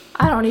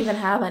 I don't even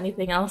have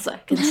anything else I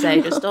can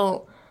say. Just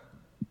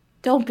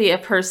don't be a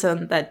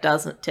person that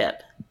doesn't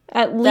tip.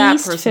 At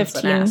least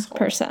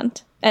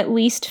 15%. At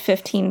least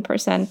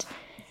 15%,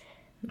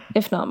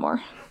 if not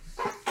more.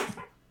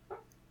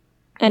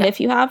 And if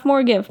you have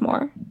more, give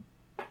more.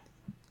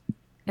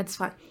 It's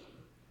fine.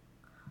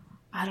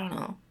 I don't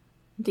know.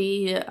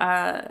 There's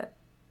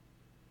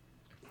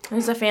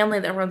a family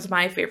that runs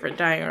my favorite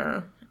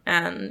diner,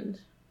 and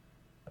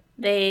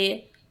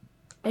they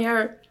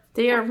are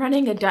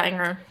running a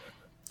diner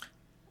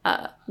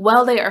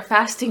while they are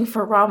fasting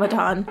for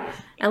Ramadan.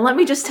 And let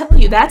me just tell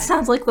you, that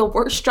sounds like the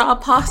worst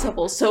job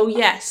possible. So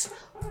yes,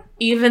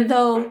 even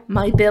though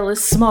my bill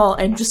is small,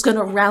 I'm just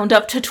gonna round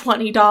up to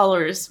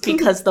 $20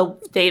 because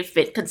they've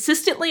been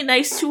consistently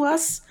nice to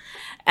us.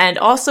 And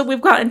also,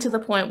 we've gotten to the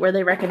point where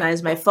they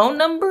recognize my phone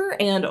number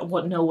and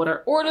know what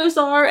our orders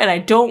are, and I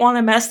don't want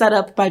to mess that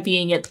up by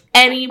being at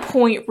any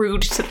point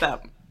rude to them.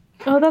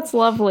 Oh, that's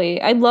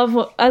lovely. I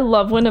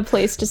love when a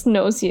place just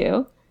knows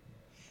you.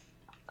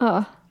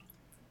 Oh,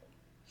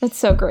 that's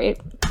so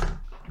great.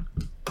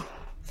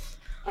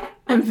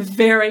 I'm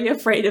very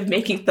afraid of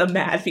making them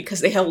mad because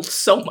they held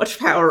so much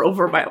power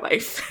over my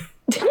life.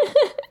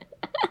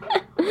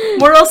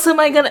 Where else am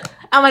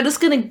I just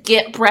gonna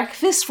get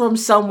breakfast from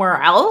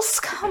somewhere else?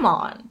 Come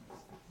on.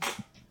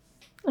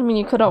 I mean,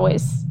 you could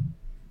always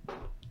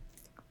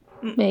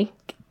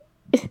make...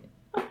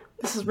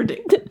 This is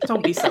ridiculous.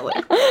 Don't be silly.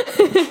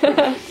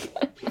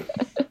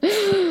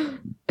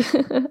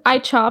 I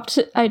chopped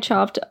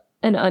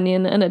an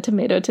onion and a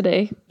tomato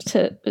today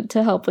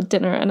to help with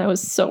dinner, and I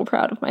was so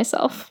proud of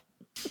myself.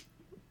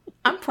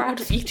 I'm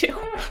proud of you too.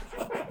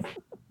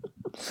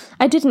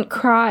 I didn't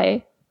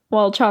cry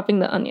while chopping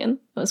the onion.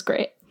 It was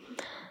great.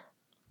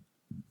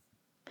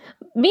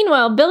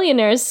 Meanwhile,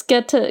 billionaires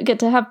get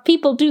to have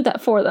people do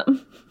that for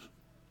them.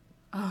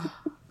 Oh,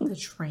 the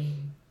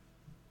train.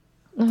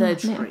 The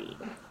train.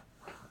 Man.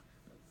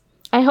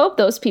 I hope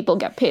those people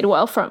get paid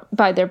well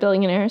by their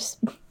billionaires.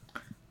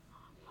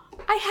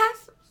 I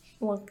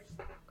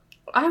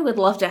would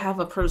love to have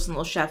a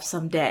personal chef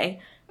someday.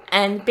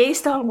 And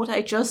based on what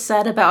I just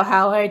said about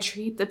how I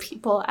treat the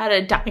people at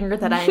a diner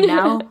that I'm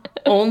now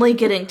only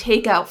getting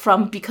takeout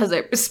from because I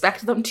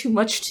respect them too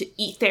much to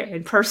eat there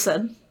in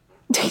person,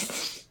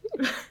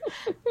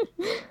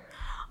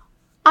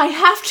 I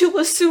have to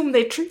assume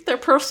they treat their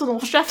personal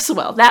chefs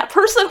well. That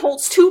person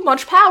holds too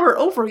much power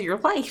over your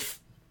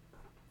life.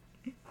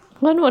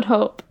 One would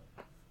hope.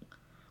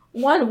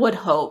 One would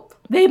hope.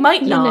 They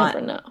might not.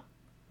 You never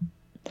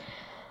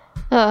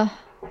know.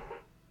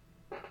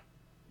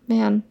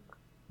 Man.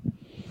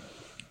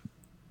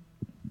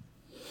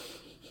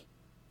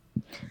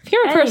 If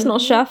you're a personal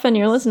chef and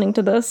you're listening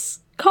to this,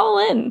 call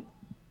in.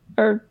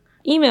 Or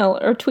email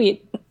or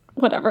tweet.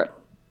 Whatever.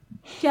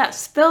 Yeah,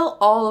 spill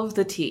all of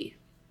the tea.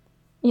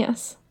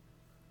 Yes.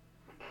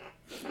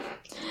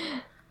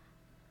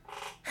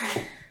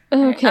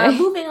 Okay.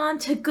 Moving on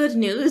to good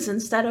news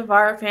instead of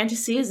our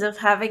fantasies of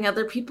having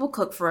other people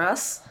cook for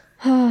us.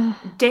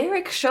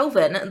 Derek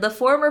Chauvin, the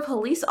former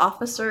police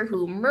officer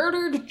who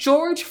murdered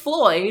George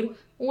Floyd,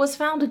 was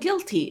found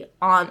guilty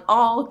on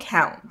all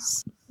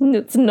counts.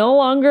 It's no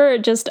longer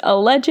just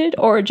alleged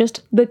or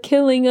just the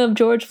killing of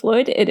George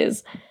Floyd. It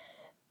is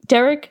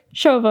Derek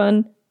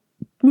Chauvin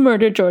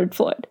murdered George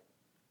Floyd.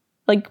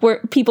 Like, where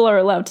people are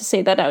allowed to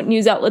say that out.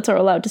 News outlets are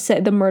allowed to say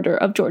the murder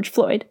of George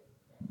Floyd.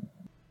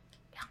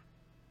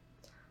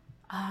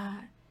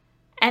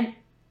 And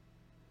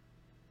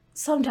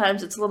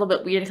sometimes it's a little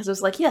bit weird because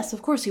it's like, yes,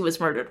 of course he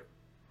was murdered.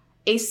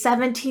 A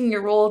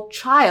 17-year-old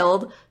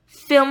child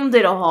filmed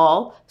it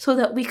all so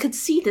that we could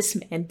see this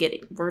man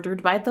getting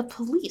murdered by the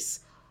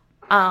police.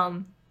 I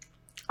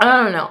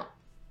don't know.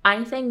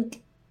 I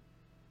think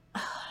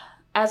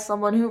as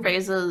someone who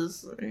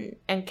raises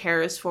and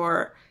cares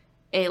for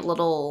a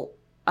little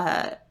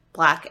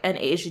Black and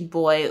Asian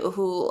boy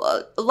who,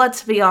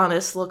 let's be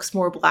honest, looks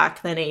more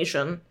Black than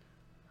Asian,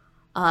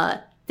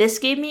 this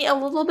gave me a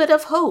little bit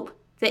of hope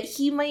that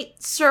he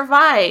might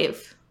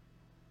survive.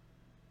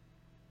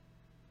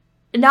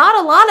 Not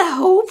a lot of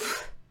hope,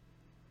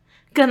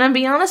 gonna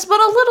be honest, but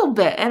a little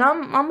bit, and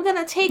I'm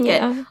gonna take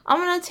it. I'm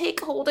gonna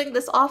take holding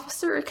this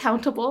officer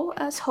accountable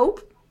as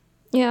hope.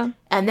 Yeah.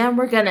 And then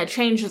we're gonna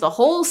change the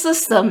whole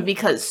system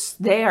because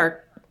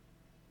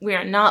we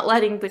are not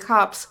letting the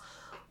cops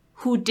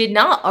who did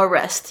not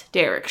arrest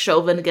Derek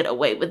Chauvin get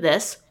away with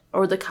this,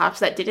 or the cops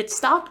that didn't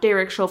stop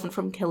Derek Chauvin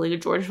from killing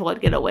George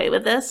Floyd get away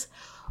with this.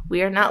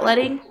 We are not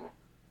letting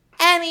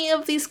any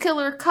of these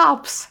killer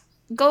cops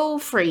go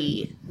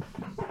free.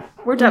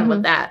 We're done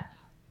with that.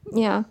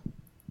 Yeah.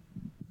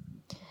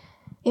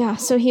 Yeah,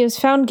 so he was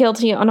found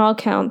guilty on all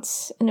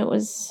counts, and it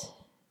was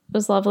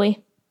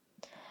lovely.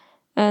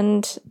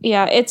 And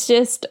yeah, it's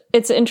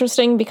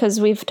interesting because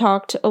we've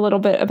talked a little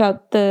bit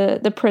about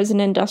the prison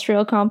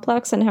industrial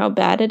complex and how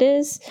bad it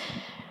is.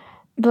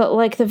 But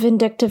like the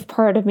vindictive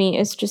part of me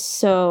is just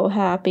so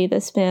happy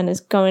this man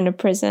is going to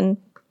prison.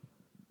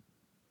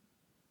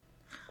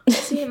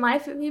 See, my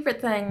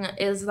favorite thing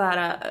is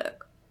that,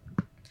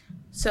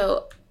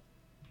 so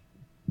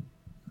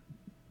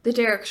the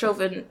Derek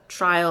Chauvin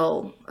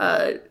trial,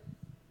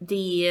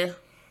 the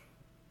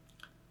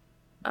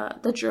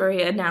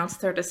jury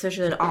announced their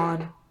decision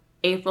on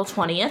April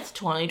 20th,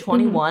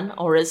 2021,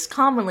 or is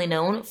commonly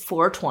known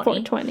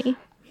 420. 420.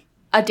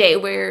 A day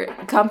where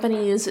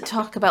companies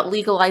talk about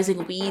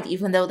legalizing weed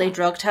even though they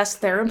drug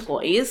test their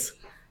employees,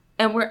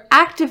 and where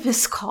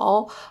activists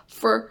call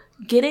for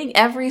getting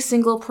every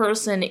single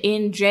person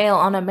in jail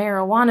on a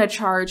marijuana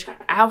charge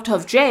out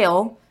of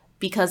jail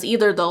because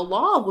either the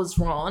law was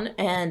wrong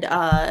and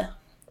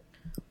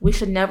we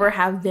should never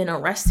have been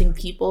arresting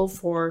people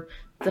for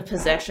the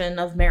possession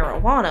of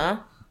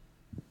marijuana,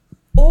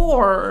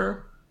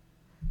 or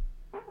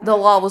the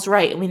law was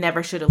right and we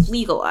never should have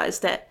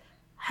legalized it.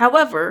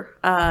 However,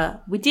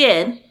 we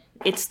did.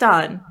 It's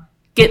done.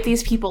 Get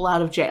these people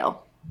out of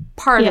jail.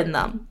 Pardon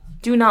them.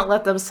 Do not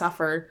let them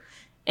suffer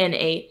in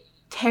a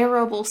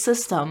terrible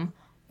system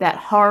that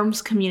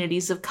harms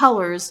communities of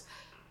colors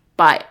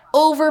by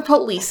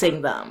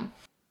over-policing them.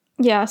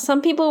 Yeah,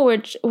 some people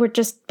were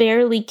just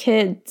barely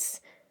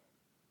kids,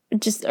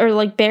 or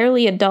like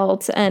barely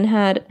adults, and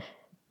had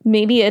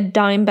maybe a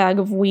dime bag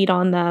of weed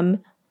on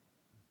them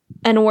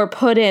and were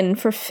put in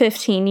for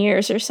 15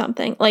 years or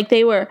something. Like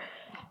they were...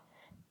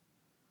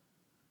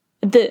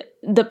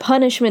 The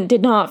punishment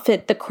did not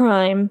fit the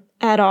crime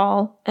at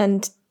all,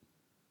 and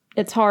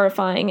it's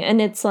horrifying.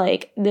 And it's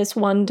like this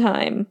one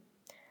time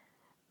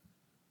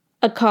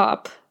a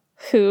cop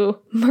who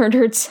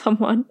murdered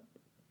someone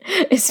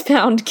is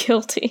found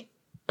guilty.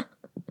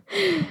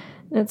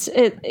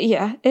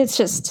 It's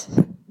just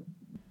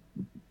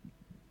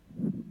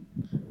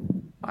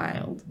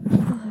wild.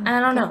 I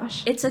don't know.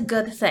 It's a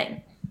good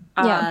thing.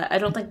 I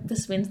don't think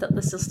this means that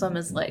the system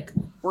is like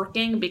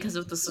working, because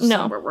if the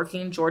system were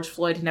working, George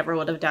Floyd never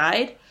would have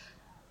died.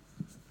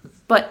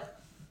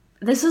 But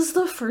this is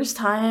the first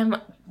time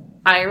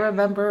I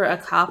remember a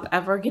cop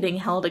ever getting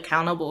held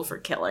accountable for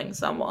killing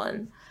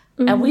someone.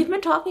 Mm-hmm. And we've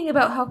been talking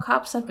about how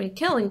cops have been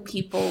killing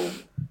people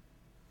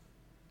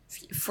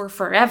for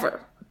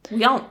forever.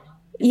 We all,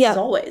 as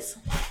always.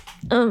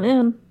 Oh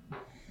man.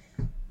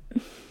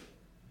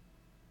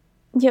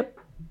 Yep.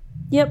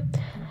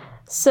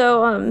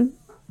 So,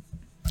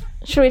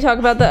 should we talk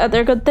about the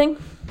other good thing?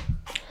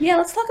 Yeah,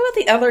 let's talk about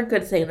the other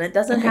good thing that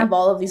doesn't have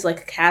all of these,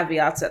 like,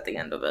 caveats at the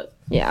end of it.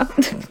 Yeah.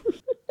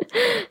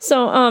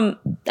 So,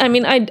 I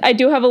mean, I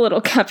do have a little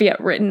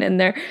caveat written in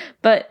there,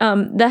 but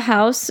the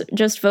House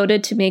just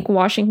voted to make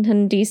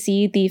Washington,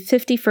 D.C. the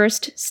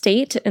 51st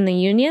state in the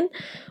Union,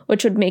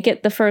 which would make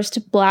it the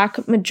first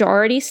Black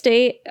majority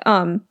state,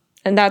 and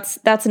that's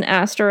an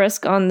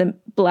asterisk on the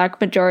Black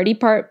majority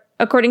part.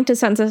 According to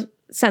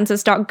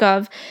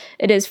census.gov,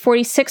 it is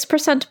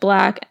 46%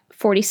 Black,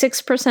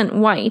 46%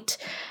 white,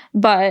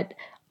 but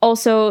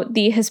also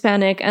the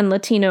Hispanic and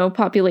Latino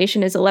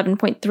population is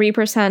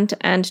 11.3%,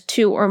 and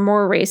two or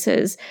more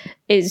races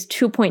is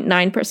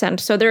 2.9%.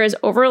 So there is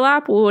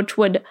overlap, which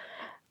would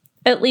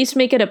at least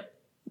make it a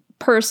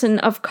person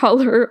of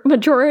color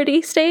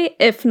majority state,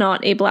 if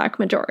not a black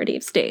majority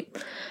state.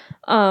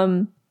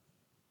 And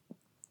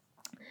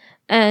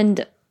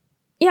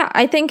yeah,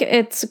 I think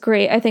it's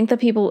great. I think the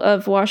people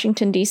of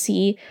Washington,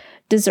 D.C.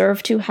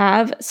 deserve to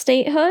have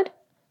statehood.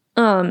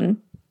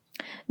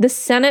 The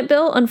Senate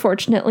bill,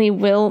 unfortunately,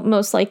 will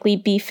most likely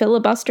be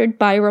filibustered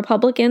by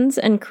Republicans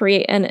and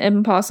create an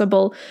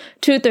impossible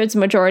 2/3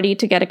 majority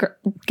to get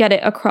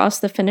it across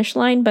the finish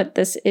line. But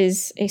this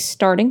is a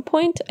starting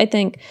point. I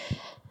think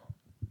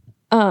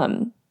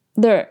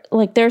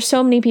there's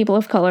so many people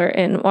of color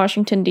in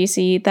Washington,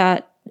 D.C.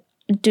 that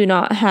do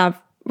not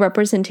have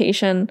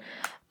representation.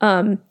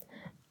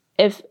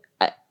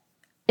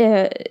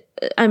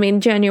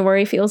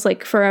 January feels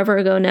like forever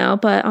ago now,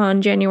 but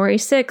on January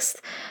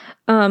 6th,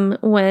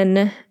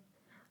 when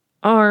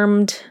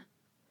armed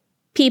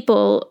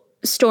people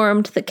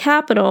stormed the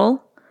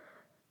Capitol,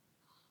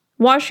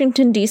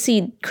 Washington,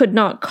 D.C. could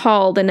not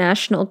call the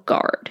National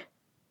Guard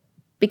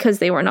because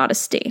they were not a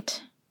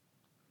state.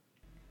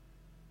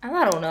 I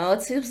don't know.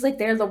 It seems like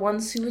they're the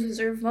ones who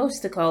deserve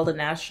most to call the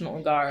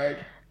National Guard.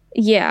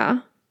 Yeah.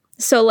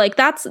 So, like,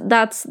 that's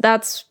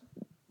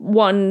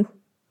one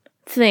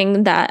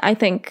thing that I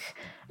think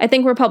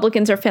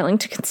Republicans are failing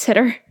to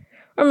consider.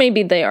 Or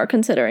maybe they are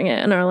considering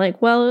it and are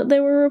like, well, they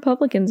were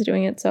Republicans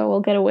doing it,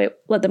 so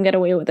let them get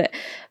away with it.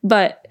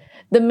 But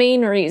the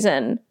main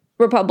reason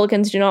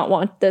Republicans do not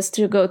want this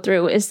to go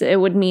through is that it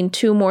would mean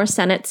 2 more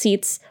Senate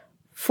seats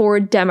for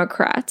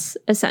Democrats,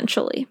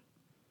 essentially,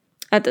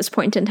 at this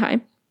point in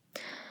time.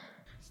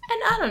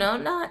 And I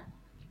don't know,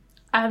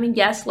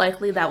 yes,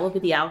 likely that will be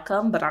the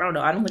outcome, but I don't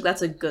know. I don't think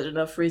that's a good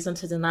enough reason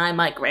to deny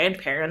my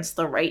grandparents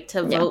the right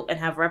to vote and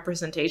have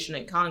representation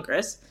in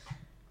Congress.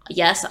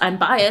 Yes, I'm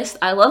biased.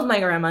 I love my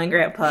grandma and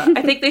grandpa.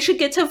 I think they should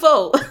get to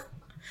vote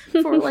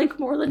for, like,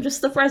 more than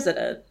just the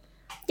president.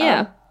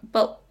 Yeah.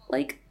 But,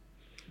 like,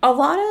 a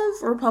lot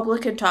of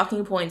Republican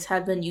talking points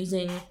have been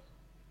using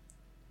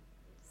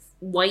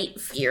white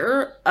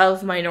fear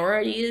of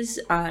minorities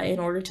in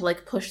order to,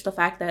 like, push the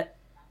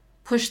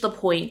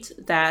point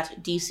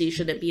that DC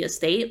shouldn't be a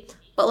state.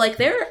 But, like,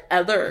 there are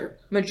other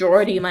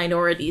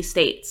majority-minority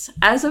states.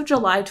 As of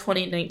July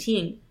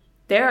 2019,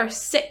 there are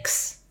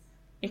 6,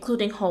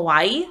 including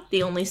Hawaii,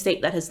 the only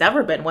state that has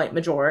never been white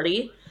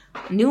majority,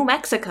 New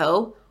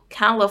Mexico,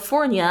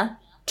 California,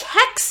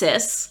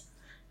 Texas,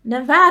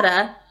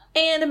 Nevada,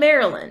 and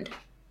Maryland.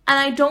 And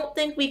I don't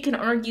think we can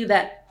argue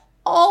that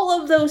all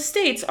of those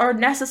states are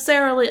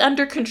necessarily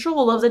under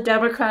control of the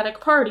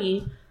Democratic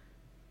Party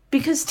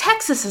because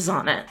Texas is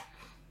on it.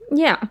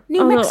 Yeah.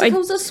 New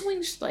Mexico's a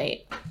swing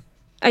state.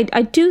 I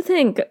do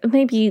think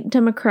maybe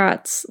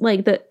Democrats,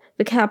 like the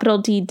capital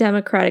D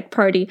Democratic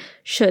Party,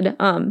 should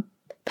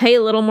pay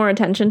a little more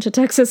attention to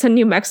Texas and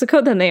New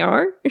Mexico than they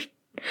are.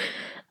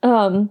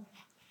 I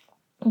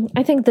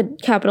think the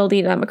capital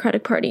D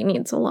Democratic Party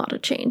needs a lot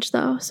of change,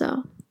 though,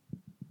 so.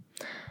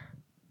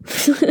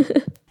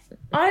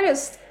 I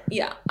just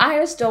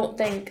don't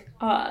think,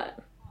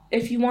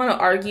 if you want to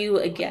argue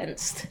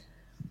against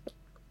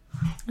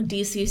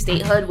DC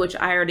statehood, which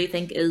I already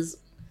think is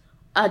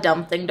a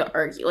dumb thing to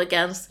argue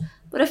against,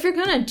 but if you're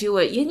gonna do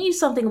it, you need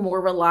something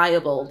more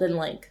reliable than,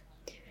 like,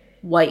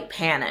 white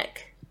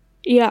panic.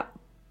 Yeah.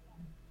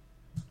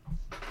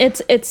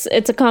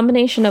 It's a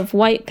combination of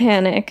white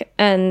panic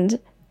and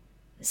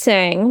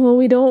saying, well,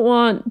 we don't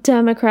want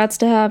Democrats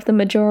to have the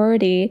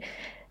majority.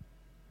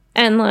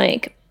 And,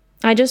 like,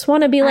 I just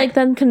want to be like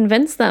them,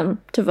 convince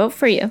them to vote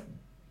for you.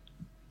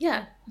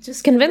 Yeah,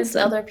 just convince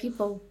them. Other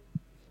people.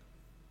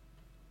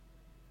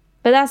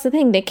 But that's the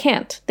thing, they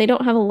can't. They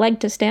don't have a leg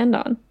to stand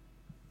on.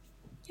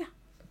 Yeah.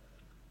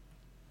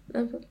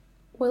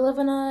 We live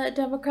in a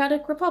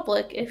democratic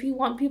republic. If you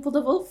want people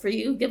to vote for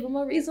you, give them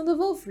a reason to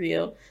vote for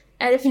you.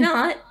 And if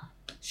not,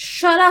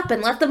 shut up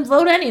and let them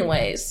vote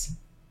anyways.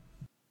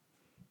 I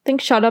think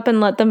shut up and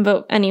let them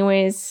vote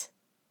anyways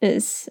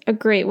is a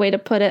great way to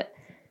put it.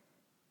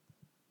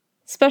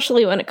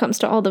 Especially when it comes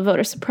to all the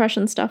voter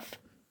suppression stuff.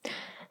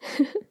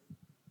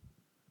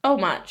 So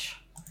much.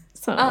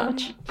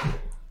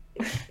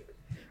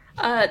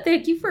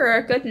 Thank you for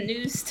our good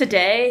news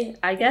today.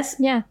 I guess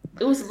it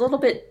was a little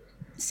bit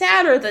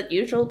sadder than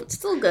usual, but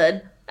still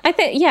good. I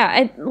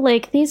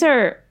think, these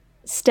are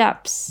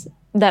steps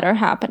that are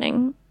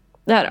happening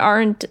that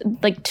aren't,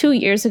 like, 2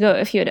 years ago,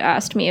 if you had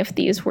asked me if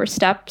these were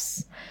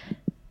steps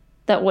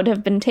that would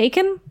have been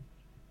taken,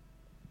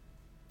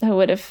 I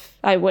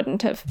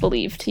wouldn't have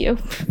believed you.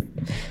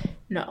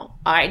 No,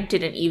 I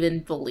didn't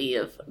even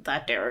believe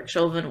that Derek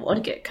Chauvin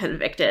would get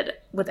convicted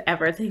with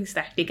everything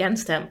stacked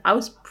against him. I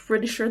was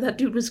pretty sure that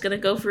dude was gonna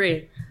go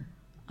free.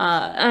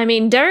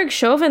 Derek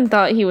Chauvin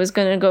thought he was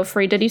gonna go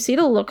free. Did you see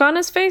the look on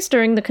his face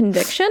during the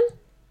conviction?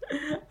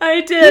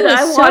 I did.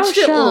 I watched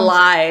it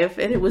live,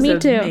 and it was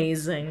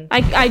amazing.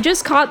 I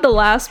just caught the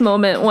last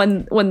moment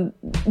when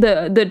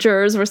the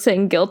jurors were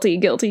saying guilty,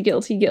 guilty,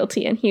 guilty,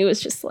 guilty, and he was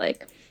just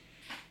like,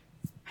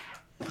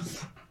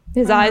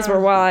 his eyes were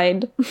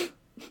wide.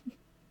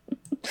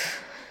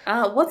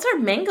 What's our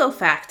mango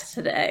fact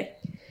today?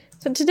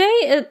 So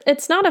today,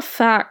 it's not a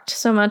fact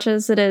so much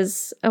as it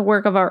is a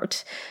work of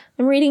art.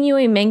 I'm reading you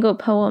a mango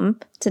poem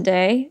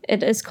today.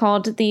 It is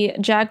called The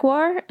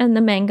Jaguar and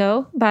the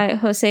Mango by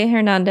Jose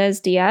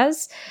Hernandez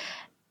Diaz.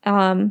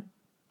 And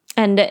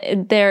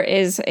there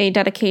is a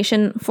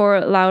dedication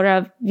for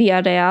Laura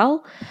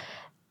Villarreal.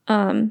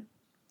 And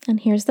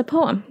here's the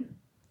poem.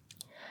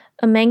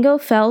 A mango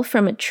fell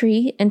from a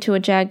tree into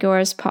a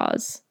jaguar's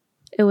paws.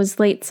 It was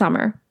late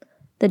summer.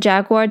 The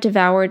jaguar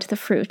devoured the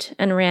fruit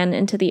and ran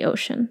into the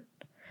ocean.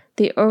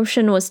 The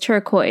ocean was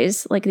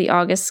turquoise like the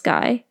August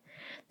sky.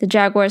 The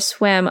jaguar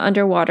swam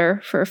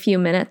underwater for a few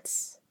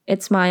minutes.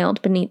 It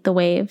smiled beneath the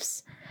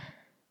waves.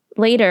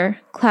 Later,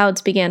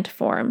 clouds began to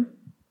form.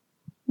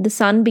 The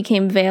sun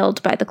became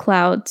veiled by the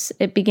clouds.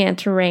 It began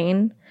to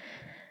rain.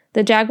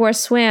 The jaguar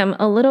swam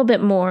a little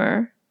bit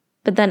more,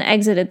 but then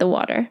exited the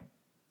water.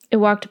 It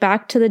walked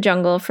back to the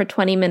jungle for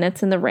 20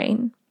 minutes in the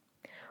rain.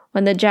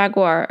 When the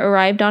jaguar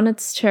arrived on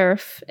its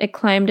turf, it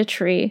climbed up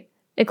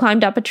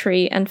a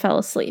tree and fell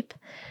asleep.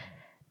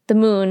 The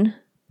moon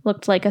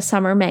looked like a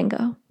summer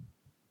mango.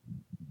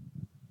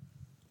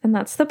 And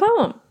that's the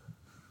poem.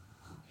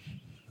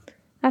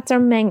 That's our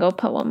mango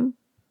poem.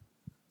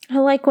 I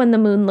like when the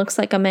moon looks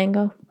like a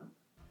mango.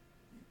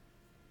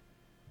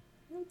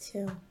 Me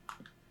too.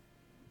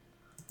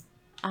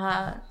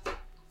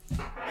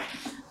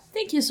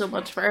 Thank you so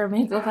much for our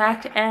mango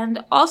fact,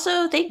 and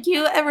also thank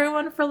you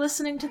everyone for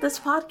listening to this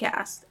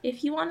podcast.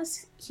 If you want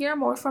to hear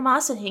more from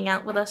us and hang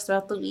out with us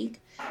throughout the week,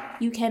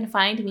 you can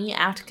find me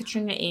at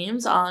Katrina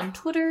Eames on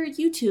Twitter,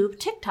 YouTube,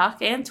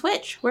 TikTok, and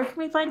Twitch. Where can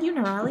we find you,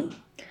 Nirali?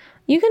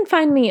 You can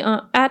find me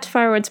at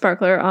Firewood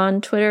Sparkler on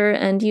Twitter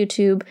and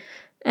YouTube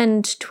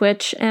and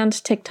Twitch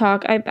and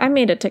TikTok. I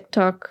made a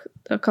TikTok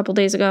a couple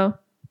days ago.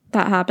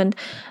 That happened.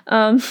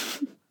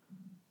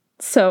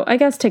 So I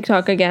guess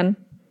TikTok again.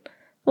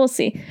 We'll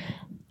see.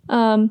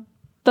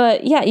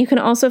 But yeah, you can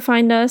also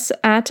find us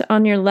at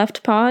On Your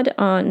Left Pod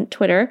on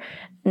Twitter,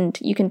 and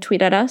you can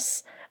tweet at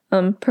us.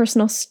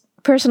 Personal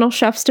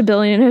chefs to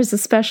billionaires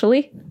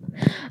especially.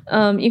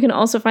 You can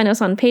also find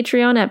us on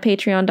Patreon at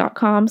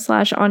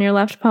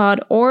patreon.com/onyourleftpod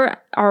or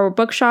our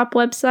bookshop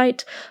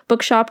website,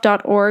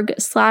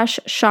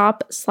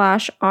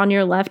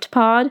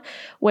 bookshop.org/shop/onyourleftpod,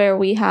 where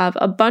we have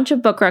a bunch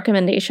of book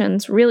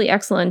recommendations, really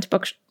excellent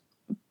book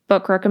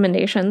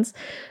recommendations.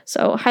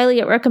 So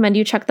highly recommend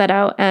you check that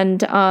out.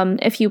 And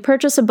if you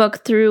purchase a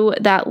book through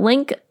that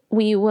link,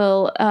 we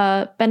will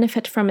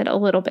benefit from it a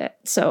little bit.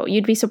 So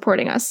you'd be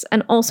supporting us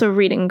and also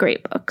reading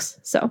great books.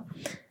 So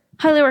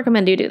highly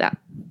recommend you do that.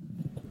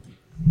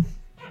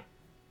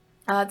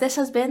 This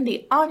has been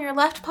the On Your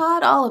Left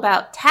Pod, all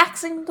about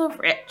taxing the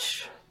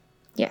rich.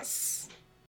 Yes.